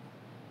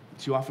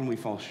 Too often we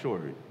fall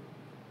short.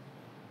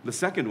 The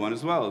second one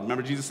as well.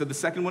 Remember, Jesus said the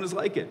second one is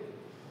like it.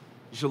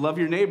 You shall love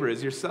your neighbor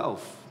as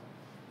yourself.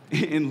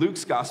 In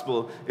Luke's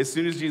gospel, as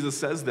soon as Jesus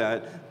says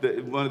that,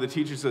 one of the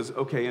teachers says,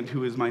 okay, and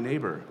who is my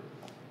neighbor?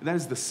 And that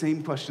is the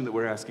same question that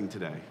we're asking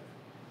today.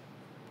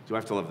 Do I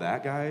have to love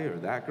that guy or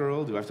that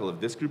girl? Do I have to love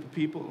this group of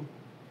people?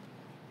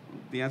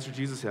 The answer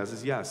Jesus has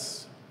is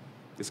yes.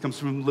 This comes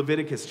from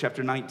Leviticus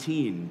chapter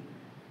 19,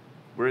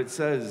 where it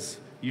says,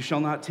 You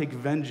shall not take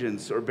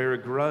vengeance or bear a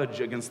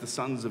grudge against the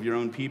sons of your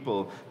own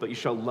people, but you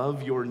shall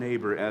love your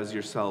neighbor as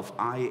yourself.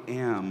 I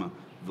am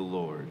the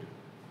Lord.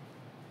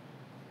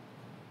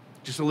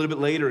 Just a little bit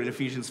later in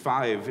Ephesians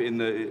 5, in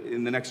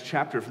the next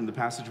chapter from the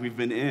passage we've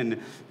been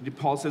in,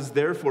 Paul says,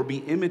 therefore be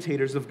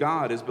imitators of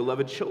God as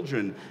beloved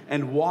children,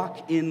 and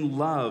walk in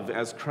love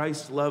as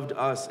Christ loved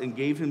us and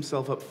gave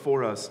himself up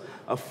for us,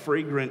 a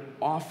fragrant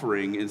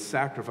offering and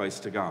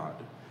sacrifice to God.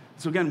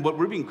 So again, what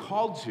we're being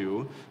called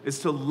to is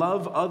to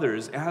love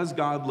others as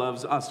God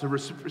loves us, to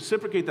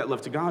reciprocate that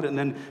love to God and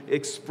then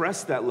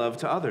express that love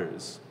to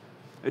others.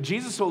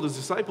 Jesus told his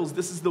disciples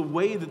this is the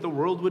way that the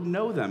world would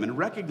know them and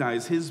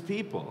recognize his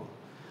people.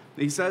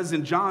 He says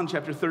in John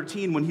chapter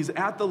 13, when he's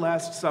at the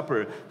Last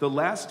Supper, the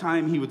last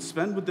time he would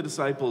spend with the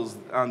disciples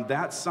on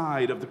that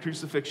side of the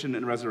crucifixion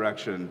and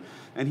resurrection,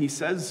 and he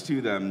says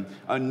to them,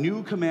 a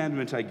new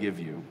commandment I give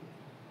you,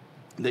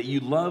 that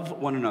you love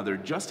one another.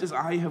 Just as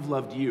I have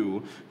loved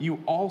you,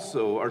 you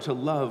also are to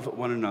love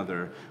one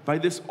another. By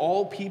this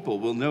all people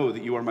will know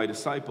that you are my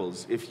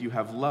disciples, if you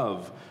have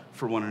love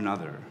for one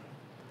another.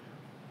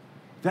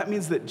 That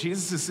means that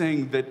Jesus is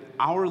saying that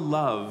our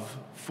love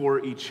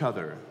for each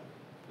other,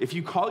 if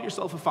you call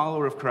yourself a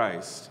follower of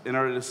Christ and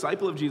are a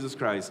disciple of Jesus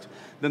Christ,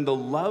 then the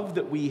love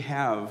that we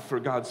have for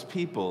God's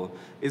people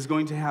is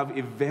going to have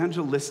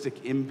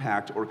evangelistic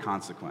impact or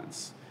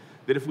consequence.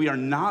 That if we are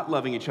not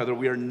loving each other,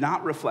 we are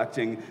not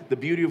reflecting the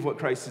beauty of what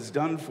Christ has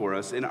done for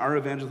us, and our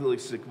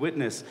evangelistic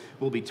witness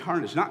will be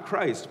tarnished. Not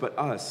Christ, but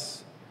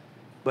us.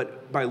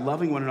 But by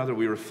loving one another,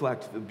 we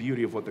reflect the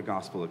beauty of what the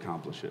gospel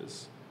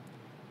accomplishes.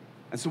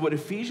 And so what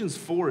Ephesians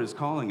 4 is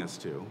calling us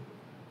to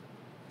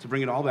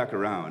bring it all back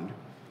around,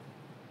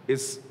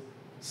 is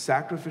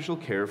sacrificial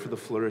care for the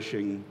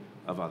flourishing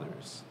of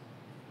others.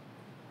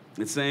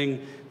 It's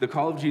saying the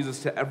call of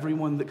Jesus to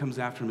everyone that comes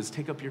after him is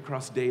take up your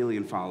cross daily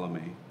and follow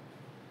me.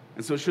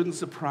 And so it shouldn't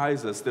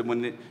surprise us that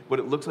what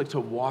it looks like to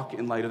walk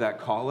in light of that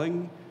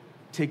calling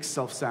takes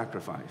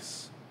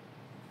self-sacrifice.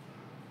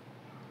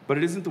 But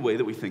it isn't the way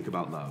that we think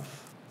about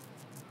love.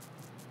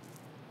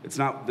 It's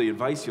not the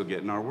advice you'll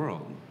get in our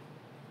world.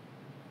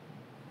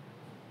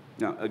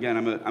 Now, again,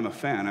 I'm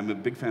a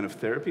big fan of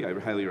therapy. I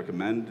highly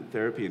recommend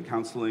therapy and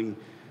counseling,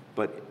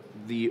 but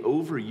the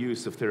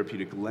overuse of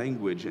therapeutic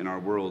language in our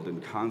world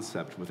and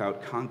concept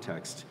without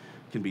context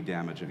can be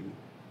damaging.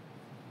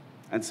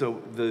 And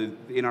so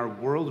in our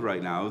world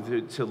right now,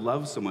 to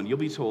love someone, you'll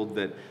be told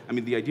that,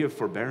 the idea of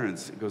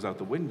forbearance goes out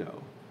the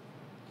window.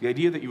 The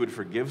idea that you would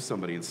forgive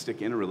somebody and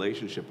stick in a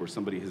relationship where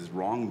somebody has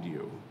wronged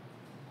you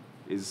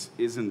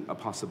isn't a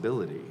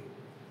possibility.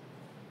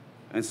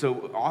 And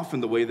so often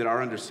the way that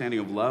our understanding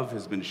of love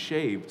has been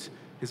shaped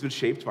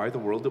by the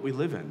world that we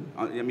live in.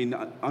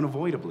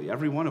 Unavoidably,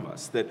 every one of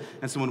us.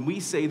 And so when we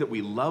say that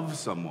we love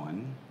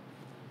someone,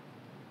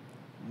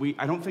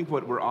 I don't think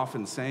what we're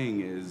often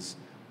saying is,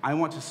 I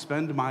want to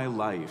spend my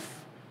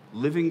life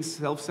living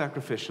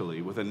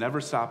self-sacrificially with a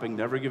never-stopping,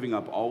 never-giving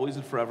up, always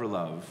and forever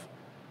love,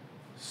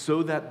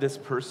 so that this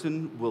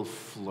person will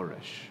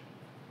flourish.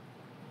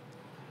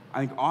 I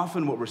think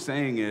often what we're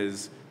saying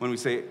is, when we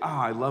say,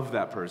 I love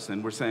that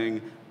person, we're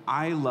saying,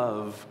 I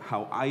love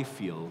how I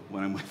feel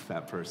when I'm with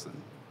that person.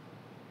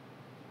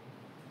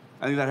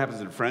 I think that happens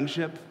in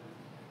friendship.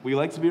 We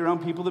like to be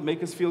around people that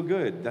make us feel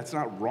good. That's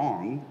not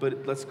wrong,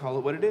 but let's call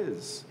it what it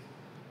is.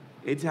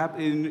 It's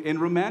happened in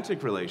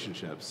romantic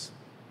relationships.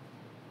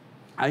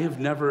 I have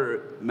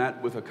never met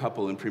with a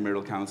couple in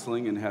premarital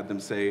counseling and had them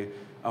say,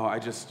 I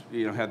just,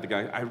 had the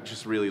guy, I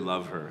just really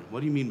love her. What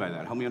do you mean by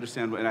that? Help me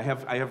understand. And I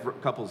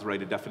have couples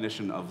write a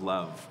definition of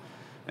love.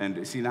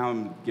 And see, now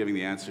I'm giving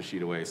the answer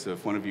sheet away. So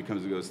if one of you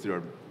comes and goes through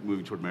our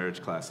Moving Toward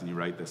Marriage class and you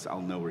write this,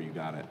 I'll know where you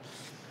got it.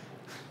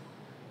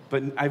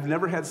 But I've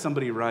never had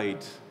somebody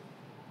write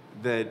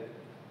that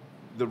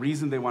the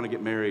reason they want to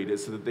get married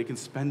is so that they can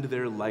spend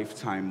their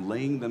lifetime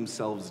laying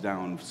themselves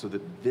down so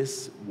that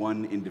this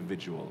one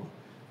individual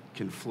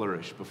can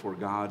flourish before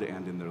God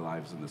and in their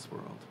lives in this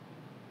world.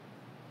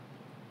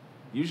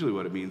 Usually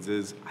what it means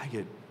is, I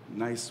get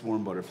nice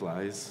warm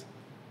butterflies,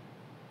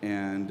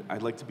 and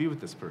I'd like to be with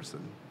this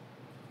person.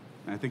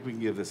 And I think we can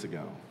give this a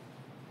go.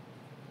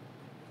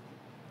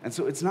 And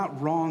so it's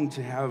not wrong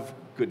to have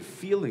good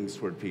feelings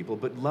toward people,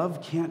 but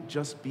love can't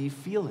just be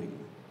feeling.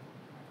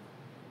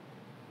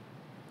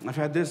 I've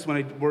had this when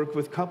I work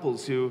with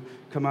couples who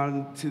come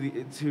out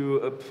to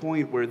a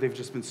point where they've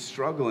just been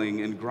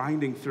struggling and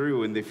grinding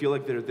through, and they feel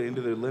like they're at the end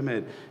of their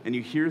limit, and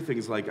you hear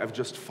things like, I've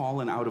just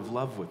fallen out of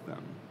love with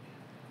them.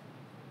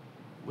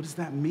 What does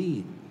that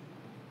mean?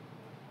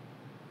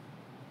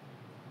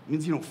 It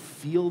means you don't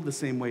feel the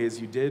same way as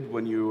you did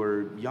when you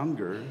were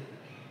younger.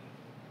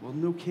 Well,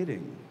 no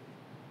kidding.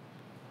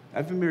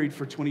 I've been married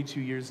for 22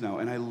 years now,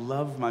 and I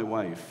love my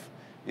wife,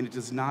 and it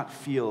does not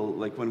feel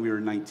like when we were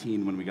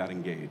 19 when we got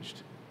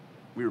engaged.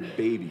 We were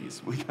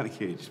babies when we got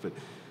engaged, but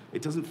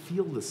it doesn't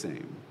feel the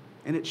same,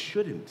 and it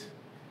shouldn't.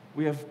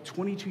 We have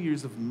 22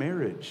 years of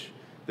marriage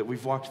that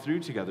we've walked through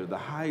together, the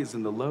highs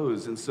and the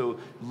lows. And so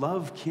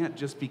love can't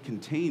just be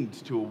contained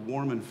to a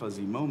warm and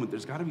fuzzy moment.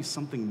 There's got to be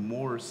something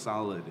more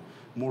solid,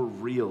 more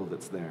real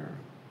that's there.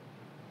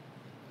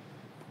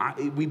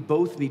 We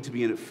both need to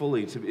be in it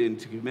fully to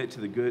commit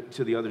to the good,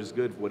 to the other's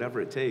good, whatever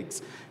it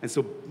takes. And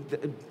so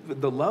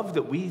the love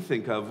that we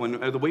think of,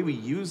 or the way we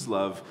use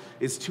love,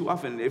 is too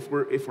often, if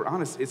we're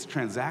honest, it's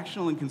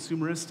transactional and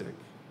consumeristic.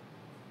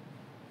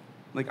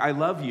 Like, I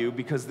love you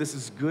because this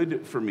is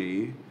good for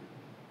me,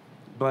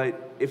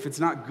 but if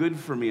it's not good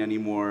for me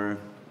anymore,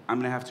 I'm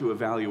going to have to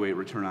evaluate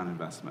return on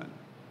investment.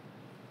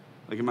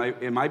 Like,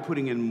 am I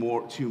putting in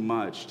too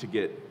much to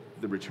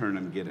get the return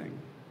I'm getting?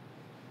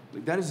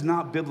 Like, that is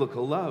not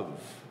biblical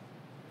love.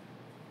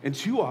 And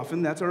too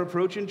often, that's our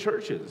approach in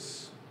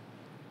churches.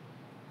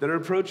 That our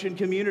approach in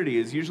community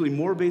is usually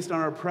more based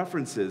on our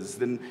preferences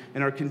and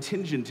our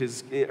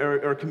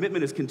our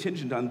commitment is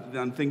contingent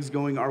on things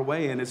going our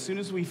way. And as soon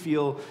as we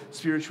feel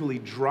spiritually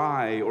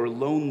dry or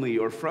lonely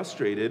or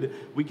frustrated,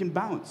 we can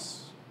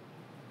bounce.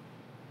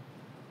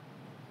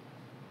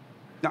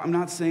 Now, I'm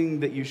not saying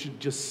that you should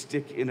just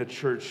stick in a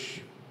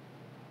church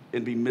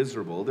and be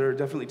miserable. There are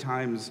definitely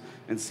times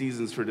and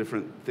seasons for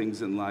different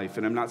things in life.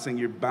 And I'm not saying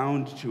you're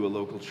bound to a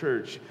local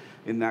church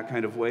in that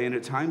kind of way. And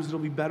at times it'll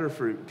be better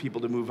for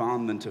people to move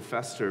on than to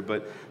fester.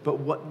 But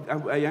what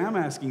I am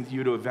asking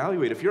you to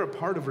evaluate, if you're a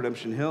part of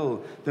Redemption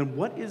Hill, then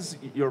what is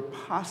your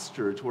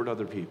posture toward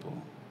other people?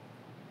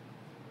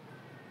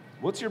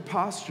 What's your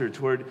posture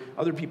toward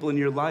other people in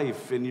your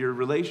life, in your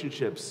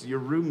relationships, your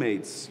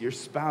roommates, your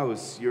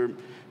spouse, your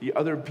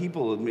other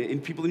people,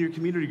 people in your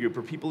community group,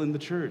 or people in the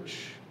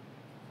church?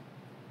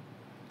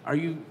 Are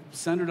you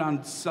centered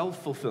on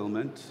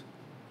self-fulfillment,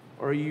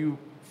 or are you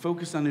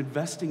focused on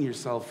investing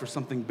yourself for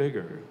something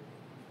bigger?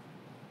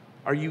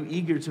 Are you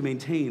eager to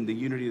maintain the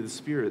unity of the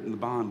Spirit and the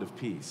bond of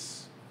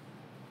peace?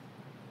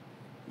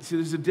 You see,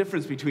 there's a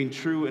difference between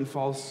true and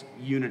false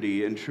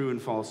unity and true and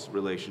false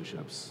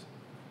relationships.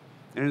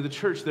 And in the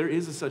church, there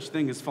is a such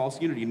thing as false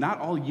unity.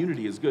 Not all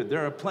unity is good.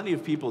 There are plenty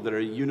of people that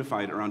are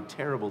unified around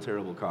terrible,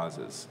 terrible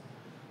causes.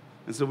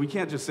 And so we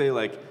can't just say,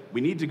 like,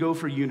 we need to go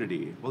for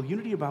unity. Well,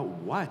 unity about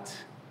what?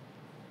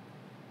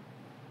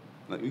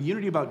 Like,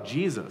 unity about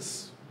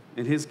Jesus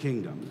and his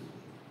kingdom.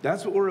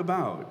 That's what we're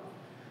about.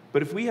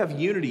 But if we have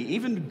unity,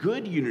 even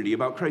good unity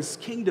about Christ's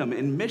kingdom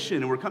and mission,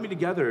 and we're coming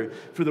together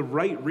for the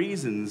right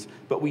reasons,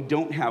 but we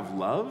don't have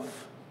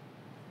love,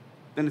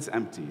 then it's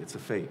empty. It's a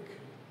fake.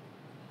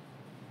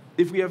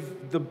 If we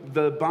have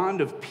the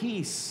bond of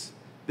peace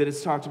that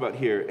is talked about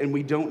here, and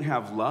we don't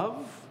have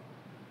love,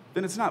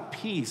 then it's not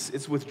peace.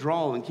 It's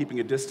withdrawal and keeping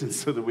a distance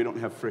so that we don't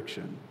have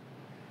friction.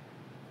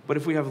 But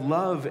if we have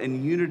love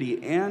and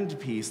unity and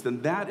peace,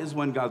 then that is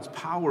when God's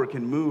power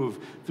can move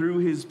through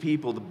his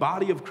people. The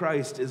body of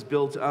Christ is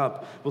built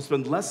up. We'll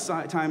spend less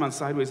time on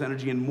sideways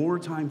energy and more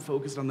time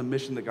focused on the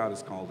mission that God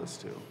has called us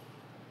to.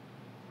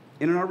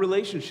 And in our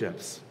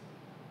relationships,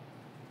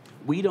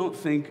 we don't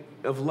think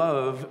of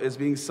love as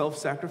being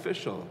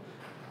self-sacrificial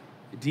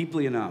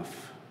deeply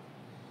enough.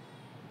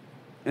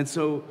 And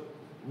so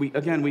we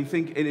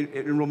think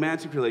in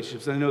romantic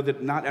relationships, and I know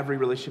that not every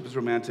relationship is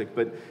romantic,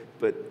 but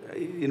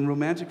in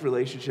romantic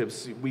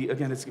relationships,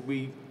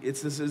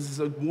 it's this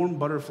warm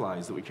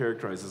butterflies that we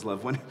characterize as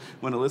love. When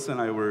Alyssa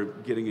and I were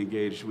getting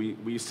engaged, we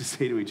used to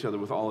say to each other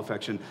with all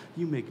affection,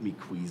 "You make me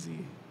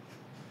queasy."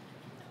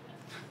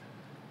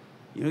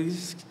 You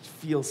just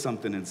feel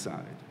something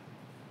inside.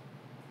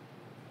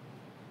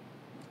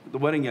 The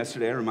wedding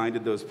yesterday, I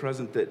reminded those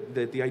present that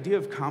the idea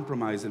of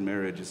compromise in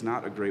marriage is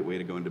not a great way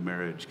to go into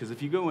marriage. Because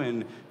if you go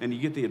in and you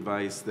get the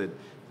advice that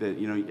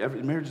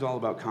marriage is all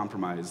about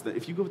compromise, that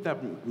if you go with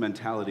that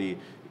mentality,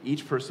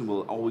 each person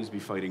will always be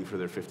fighting for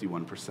their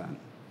 51%.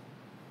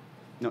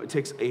 No, it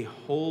takes a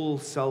whole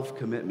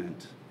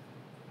self-commitment.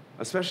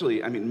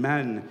 Especially,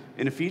 men,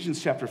 in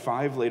Ephesians chapter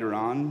 5 later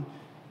on,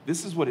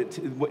 this is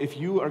if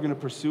you are going to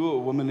pursue a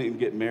woman and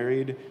get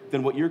married,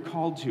 then what you're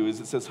called to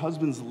is, it says,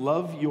 husbands,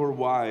 love your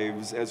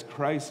wives as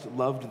Christ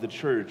loved the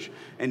church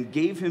and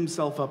gave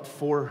himself up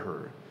for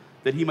her,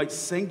 that he might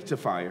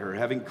sanctify her,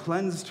 having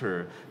cleansed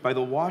her by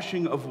the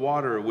washing of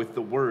water with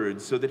the word,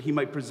 so that he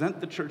might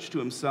present the church to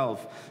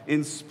himself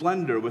in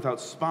splendor, without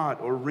spot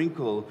or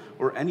wrinkle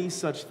or any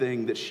such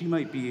thing, that she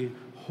might be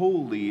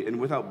holy and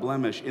without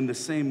blemish. In the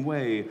same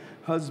way,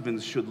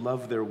 husbands should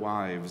love their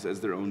wives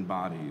as their own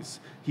bodies.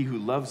 He who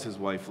loves his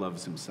wife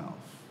loves himself.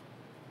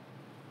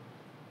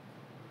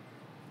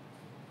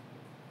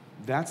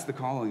 That's the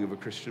calling of a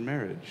Christian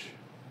marriage.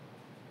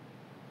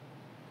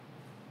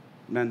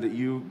 Men, that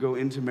you go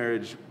into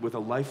marriage with a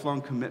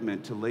lifelong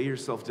commitment to lay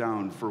yourself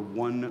down for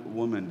one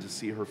woman to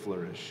see her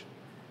flourish.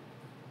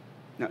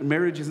 Now,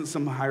 marriage isn't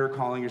some higher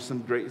calling or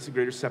it's a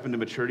greater step into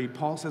maturity.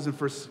 Paul says in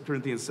 1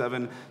 Corinthians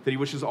 7 that he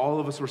wishes all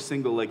of us were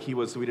single like he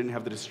was, so we didn't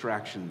have the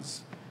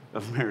distractions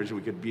of marriage and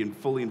we could be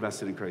fully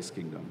invested in Christ's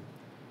kingdom.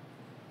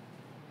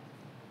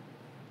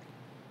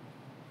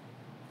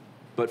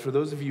 But for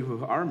those of you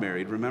who are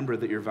married, remember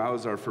that your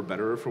vows are for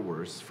better or for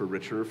worse, for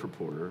richer or for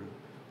poorer,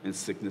 in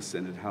sickness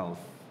and in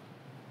health,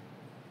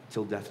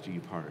 till death do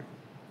you part.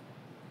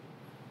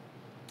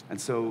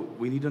 And so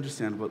we need to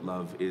understand what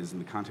love is in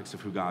the context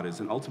of who God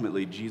is. And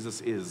ultimately,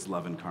 Jesus is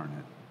love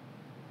incarnate.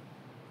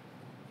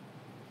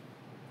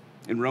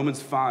 In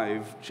Romans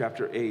 5,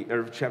 chapter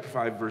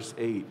 5, verse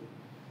 8,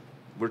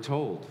 we're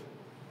told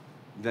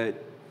that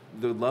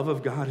the love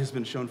of God has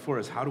been shown for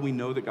us. How do we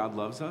know that God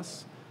loves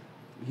us?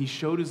 He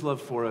showed his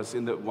love for us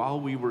in that while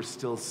we were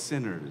still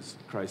sinners,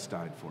 Christ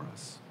died for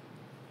us.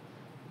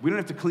 We don't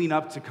have to clean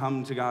up to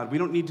come to God. We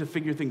don't need to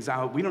figure things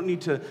out. We don't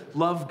need to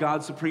love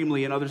God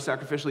supremely and others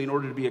sacrificially in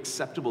order to be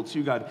acceptable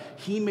to God.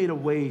 He made a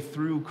way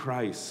through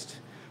Christ.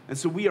 And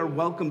so we are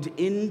welcomed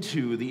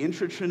into the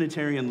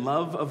intra-Trinitarian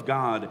love of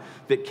God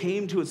that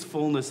came to its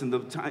fullness in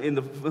the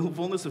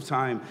fullness of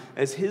time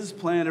as his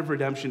plan of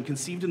redemption,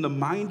 conceived in the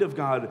mind of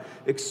God,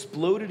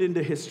 exploded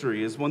into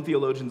history, as one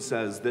theologian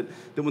says, that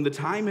when the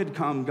time had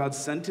come, God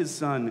sent his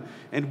Son,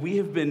 and we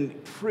have been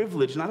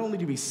privileged not only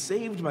to be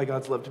saved by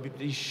God's love, to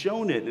be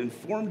shown it and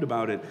informed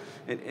about it,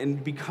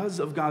 and because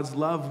of God's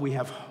love, we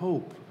have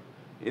hope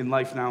in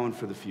life now and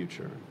for the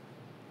future.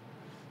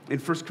 In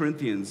 1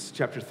 Corinthians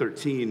chapter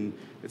 13,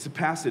 it's a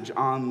passage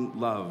on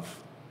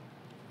love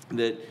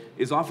that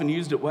is often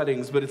used at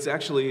weddings, but it's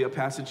actually a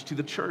passage to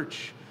the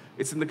church.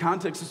 It's in the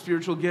context of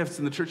spiritual gifts,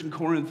 and the church in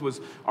Corinth was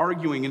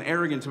arguing and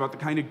arrogant about the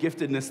kind of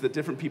giftedness that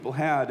different people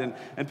had.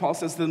 And Paul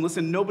says to them,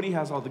 listen, nobody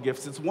has all the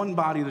gifts. It's one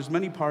body, there's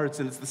many parts,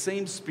 and it's the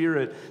same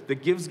Spirit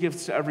that gives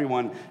gifts to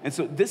everyone. And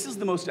so this is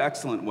the most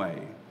excellent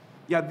way.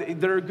 Yeah,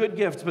 there are good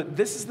gifts, but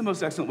this is the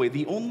most excellent way.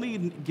 The only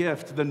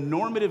gift, the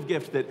normative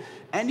gift that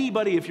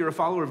anybody, if you're a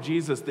follower of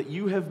Jesus, that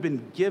you have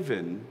been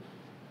given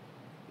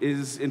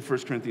is in 1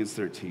 Corinthians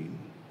 13.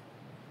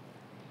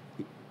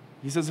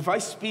 He says, if I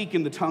speak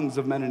in the tongues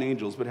of men and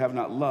angels but have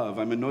not love,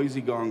 I'm a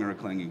noisy gong or a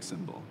clanging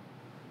cymbal.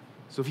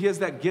 So if he has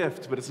that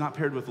gift, but it's not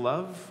paired with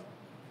love,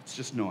 it's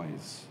just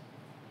noise.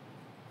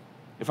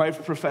 If I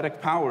have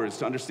prophetic powers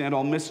to understand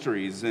all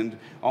mysteries and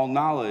all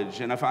knowledge,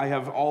 and if I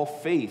have all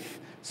faith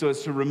so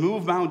as to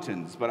remove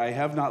mountains, but I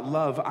have not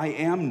love, I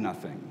am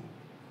nothing.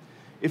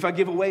 If I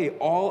give away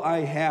all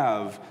I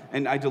have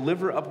and I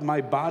deliver up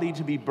my body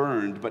to be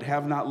burned, but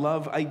have not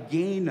love, I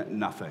gain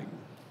nothing.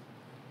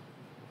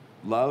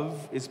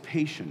 Love is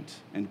patient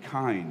and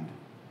kind.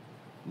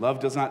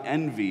 Love does not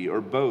envy or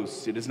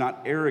boast. It is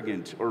not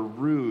arrogant or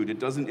rude. It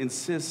doesn't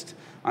insist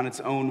on its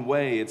own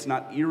way. It's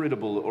not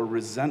irritable or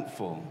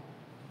resentful.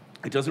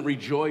 It doesn't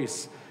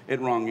rejoice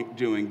at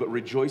wrongdoing, but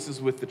rejoices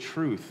with the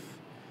truth.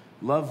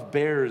 Love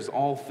bears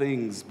all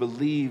things,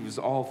 believes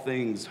all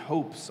things,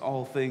 hopes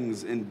all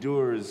things,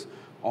 endures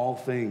all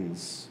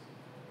things.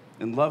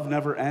 And love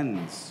never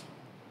ends.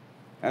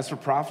 As for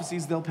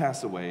prophecies, they'll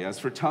pass away. As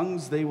for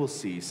tongues, they will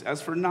cease. As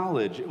for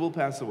knowledge, it will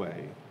pass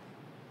away.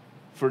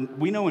 For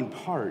we know in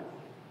part,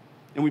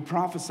 and we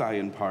prophesy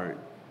in part.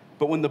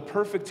 But when the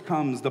perfect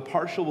comes, the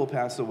partial will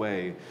pass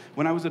away.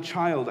 When I was a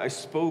child, I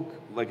spoke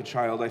like a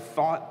child. I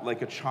thought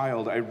like a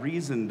child. I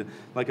reasoned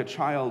like a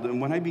child. And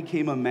when I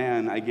became a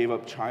man, I gave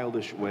up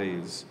childish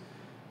ways.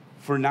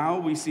 For now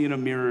we see in a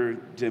mirror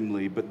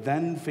dimly, but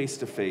then face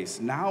to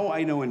face. Now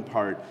I know in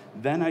part,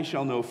 then I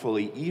shall know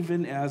fully,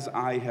 even as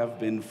I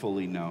have been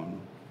fully known.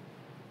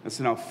 And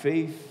so now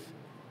faith,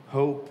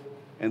 hope,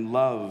 and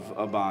love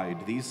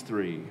abide, these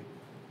three.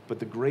 But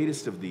the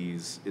greatest of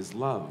these is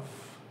love.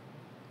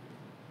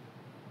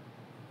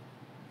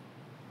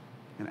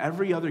 And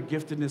every other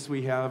giftedness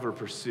we have or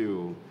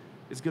pursue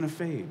is going to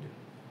fade.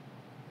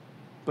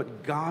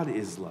 But God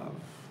is love.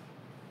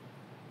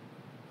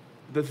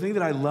 The thing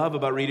that I love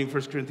about reading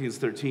 1 Corinthians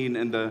 13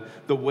 and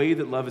the way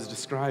that love is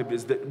described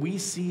is that we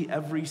see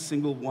every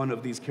single one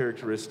of these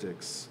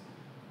characteristics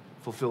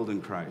fulfilled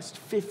in Christ.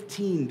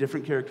 15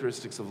 different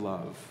characteristics of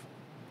love.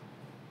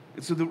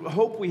 And so the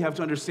hope we have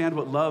to understand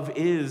what love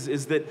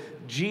is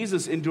that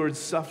Jesus endured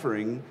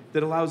suffering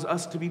that allows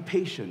us to be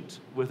patient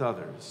with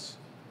others.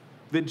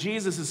 That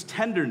Jesus'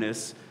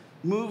 tenderness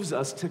moves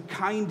us to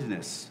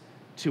kindness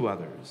to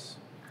others.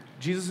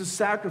 Jesus'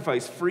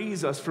 sacrifice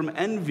frees us from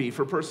envy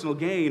for personal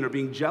gain or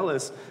being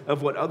jealous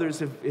of what others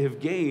have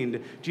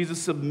gained.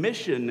 Jesus'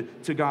 submission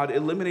to God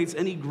eliminates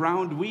any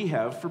ground we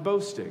have for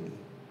boasting.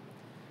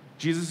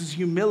 Jesus'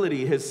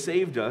 humility has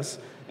saved us,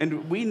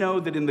 and we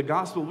know that in the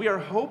gospel we are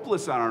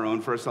hopeless on our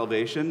own for our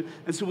salvation,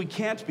 and so we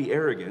can't be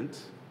arrogant.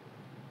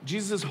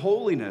 Jesus'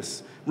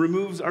 holiness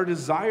removes our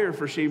desire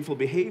for shameful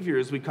behavior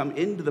as we come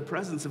into the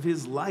presence of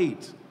his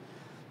light.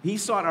 He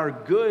sought our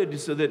good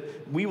so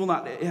that we will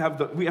not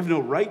have we have no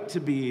right to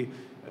be,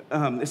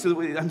 he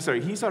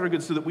sought our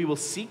good so that we will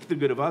seek the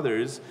good of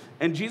others.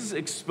 And Jesus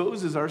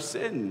exposes our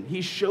sin.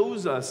 He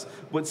shows us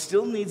what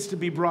still needs to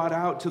be brought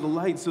out to the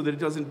light so that it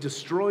doesn't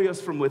destroy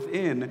us from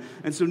within.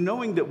 And so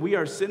knowing that we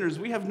are sinners,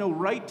 we have no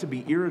right to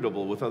be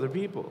irritable with other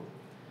people.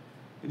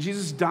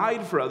 Jesus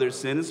died for others'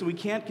 sin, and so we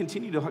can't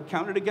continue to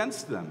count it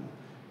against them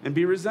and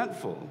be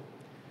resentful.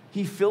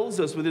 He fills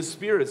us with his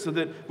Spirit so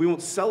that we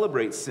won't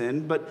celebrate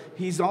sin, but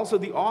he's also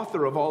the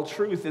author of all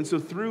truth. And so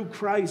through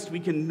Christ,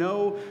 we can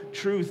know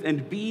truth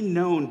and be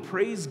known.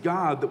 Praise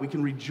God that we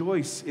can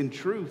rejoice in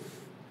truth.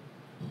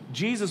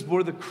 Jesus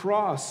bore the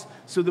cross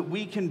so that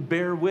we can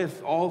bear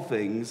with all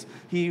things.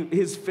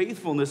 His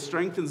faithfulness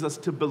strengthens us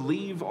to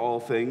believe all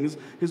things.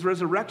 His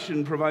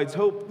resurrection provides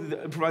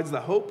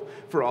the hope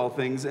for all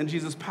things. And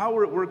Jesus'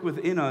 power at work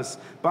within us,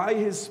 by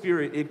his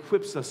Spirit,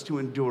 equips us to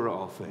endure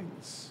all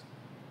things.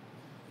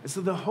 And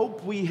so the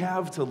hope we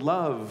have to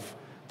love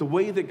the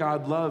way that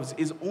God loves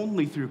is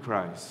only through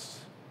Christ.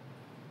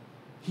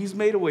 He's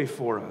made a way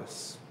for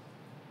us.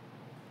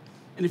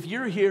 And if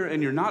you're here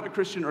and you're not a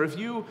Christian, or if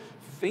you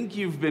think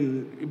you've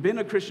been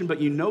a Christian, but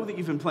you know that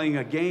you've been playing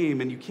a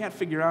game and you can't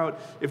figure out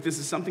if this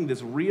is something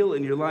that's real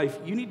in your life,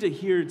 you need to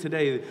hear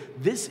today,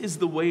 this is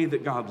the way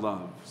that God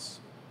loves.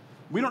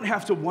 We don't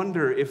have to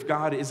wonder if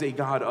God is a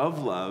God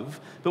of love,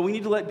 but we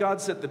need to let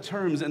God set the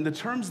terms, and the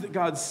terms that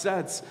God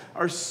sets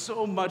are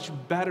so much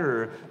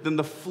better than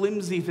the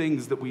flimsy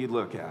things that we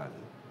look at.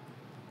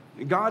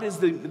 God is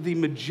the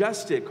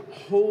majestic,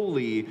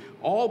 holy,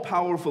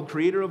 all-powerful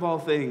creator of all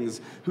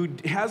things who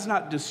has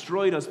not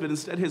destroyed us, but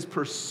instead has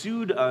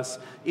pursued us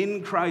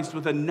in Christ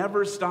with a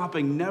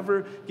never-stopping,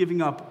 never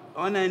giving up,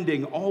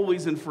 unending,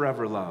 always and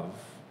forever love.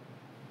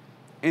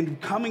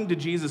 And coming to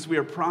Jesus, we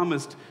are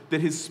promised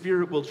that his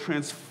Spirit will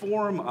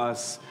transform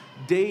us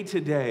day to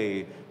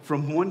day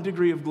from one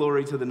degree of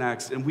glory to the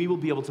next, and we will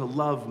be able to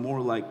love more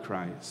like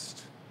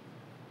Christ.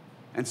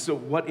 And so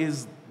what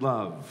is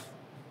love?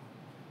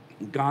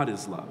 God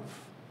is love,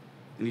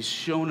 and he's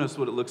shown us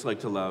what it looks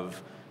like to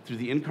love through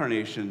the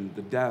incarnation,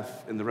 the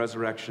death, and the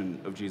resurrection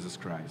of Jesus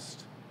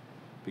Christ.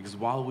 Because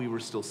while we were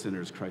still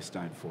sinners, Christ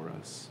died for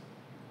us.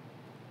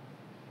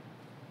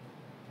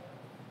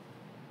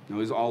 Now,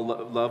 is all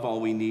love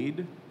all we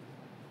need?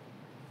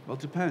 Well,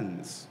 it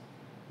depends.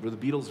 Were the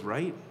Beatles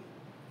right?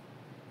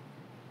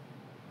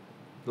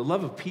 The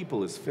love of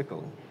people is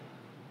fickle.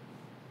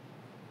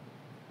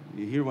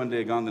 You hear one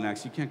day, gone the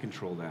next. You can't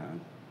control that,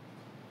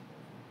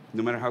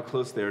 no matter how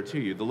close they are to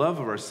you. The love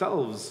of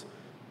ourselves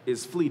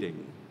is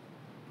fleeting.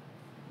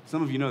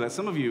 Some of you know that.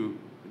 Some of you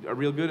are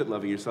real good at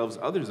loving yourselves.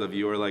 Others of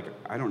you are like,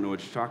 I don't know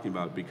what you're talking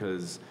about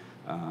because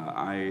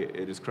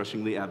it is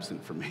crushingly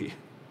absent from me.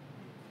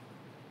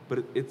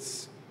 But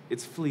it's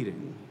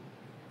fleeting.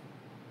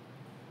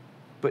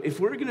 But if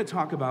we're going to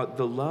talk about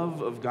the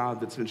love of God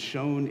that's been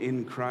shown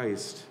in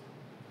Christ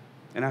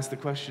and ask the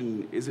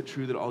question, is it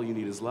true that all you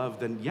need is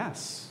love? Then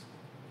yes.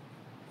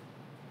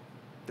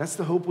 That's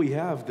the hope we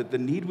have, that the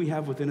need we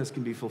have within us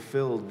can be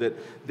fulfilled,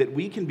 that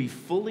we can be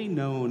fully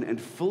known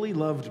and fully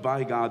loved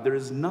by God. There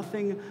is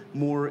nothing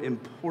more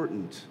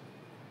important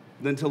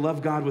than to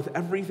love God with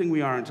everything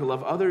we are and to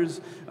love others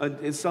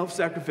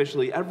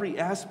self-sacrificially. Every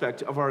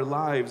aspect of our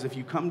lives, if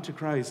you come to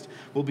Christ,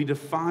 will be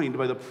defined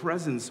by the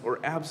presence or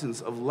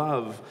absence of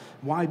love.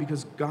 Why?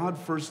 Because God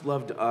first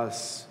loved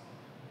us.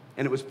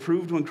 And it was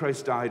proved when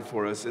Christ died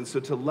for us. And so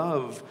to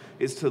love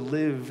is to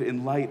live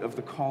in light of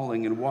the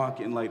calling and walk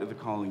in light of the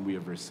calling we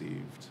have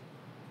received.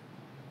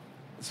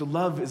 So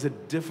love is a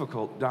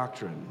difficult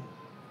doctrine.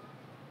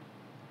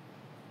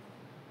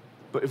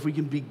 But if we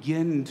can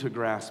begin to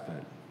grasp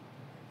it,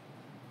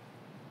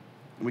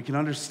 and we can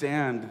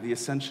understand the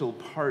essential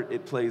part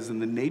it plays in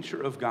the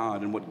nature of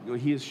God and what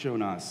he has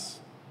shown us,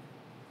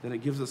 then it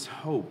gives us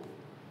hope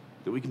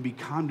that we can be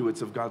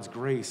conduits of God's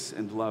grace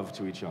and love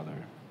to each other.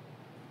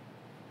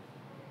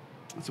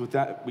 So with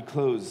that, we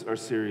close our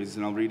series,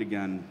 and I'll read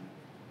again.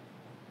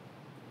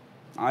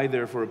 I,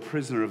 therefore, a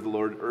prisoner of the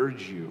Lord,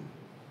 urge you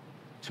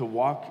to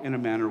walk in a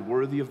manner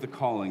worthy of the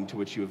calling to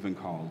which you have been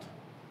called,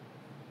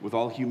 with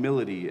all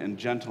humility and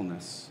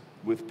gentleness,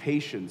 with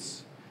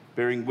patience,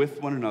 bearing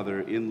with one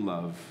another in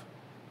love,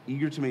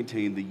 eager to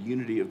maintain the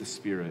unity of the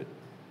Spirit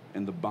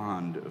and the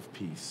bond of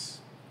peace.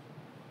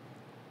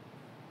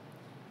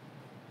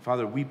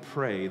 Father, we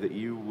pray that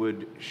you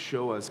would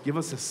show us, give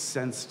us a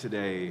sense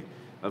today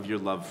of your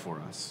love for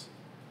us.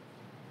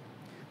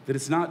 That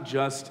it's not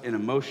just an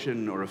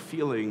emotion or a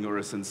feeling or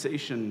a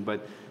sensation,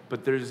 but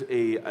there's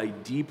a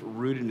deep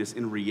rootedness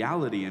in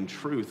reality and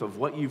truth of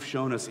what you've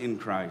shown us in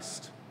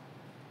Christ.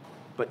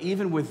 But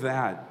even with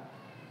that,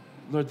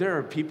 Lord, there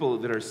are people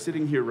that are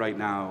sitting here right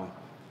now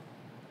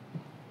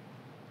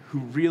who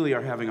really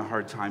are having a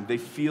hard time. They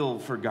feel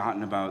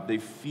forgotten about. They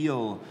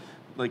feel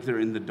like they're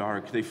in the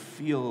dark. They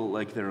feel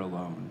like they're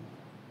alone.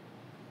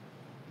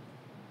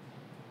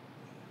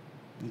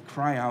 And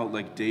cry out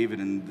like David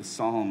in the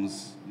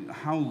Psalms,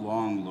 how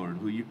long,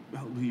 Lord, will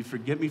you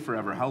forget me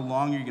forever? How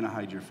long are you going to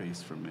hide your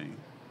face from me?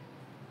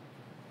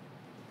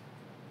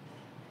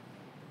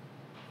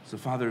 So,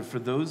 Father, for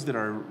those that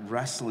are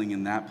wrestling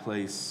in that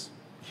place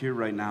here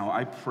right now,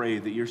 I pray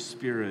that your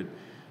Spirit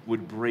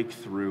would break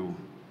through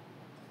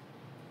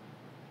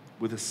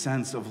with a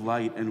sense of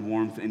light and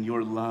warmth and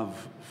your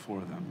love for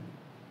them.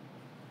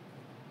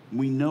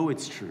 We know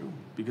it's true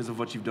because of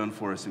what you've done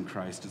for us in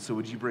Christ. And so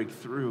would you break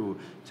through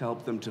to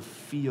help them to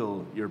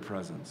feel your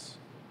presence?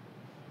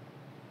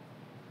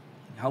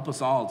 Help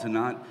us all to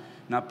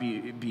not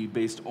be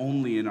based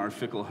only in our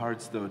fickle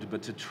hearts, though,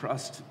 but to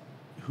trust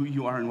who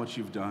you are and what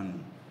you've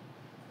done.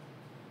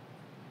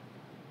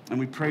 And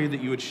we pray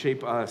that you would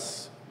shape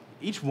us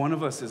each one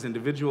of us as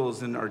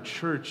individuals in our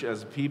church,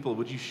 as people,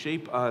 would you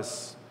shape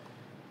us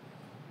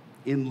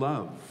in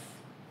love?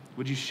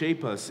 Would you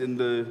shape us in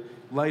the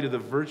light of the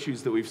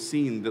virtues that we've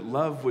seen, that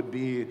love would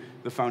be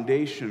the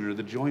foundation or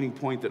the joining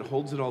point that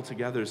holds it all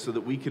together so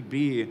that we could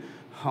be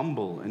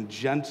humble and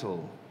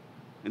gentle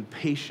and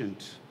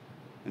patient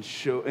and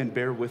show and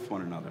bear with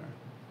one another.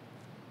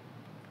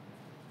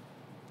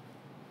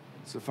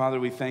 So, Father,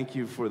 we thank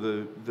you for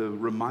the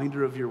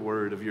reminder of your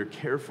word, of your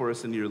care for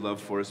us and your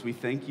love for us. We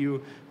thank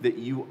you that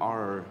you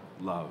are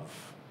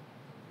love.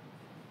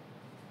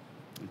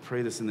 And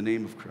pray this in the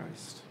name of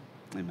Christ.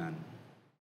 Amen.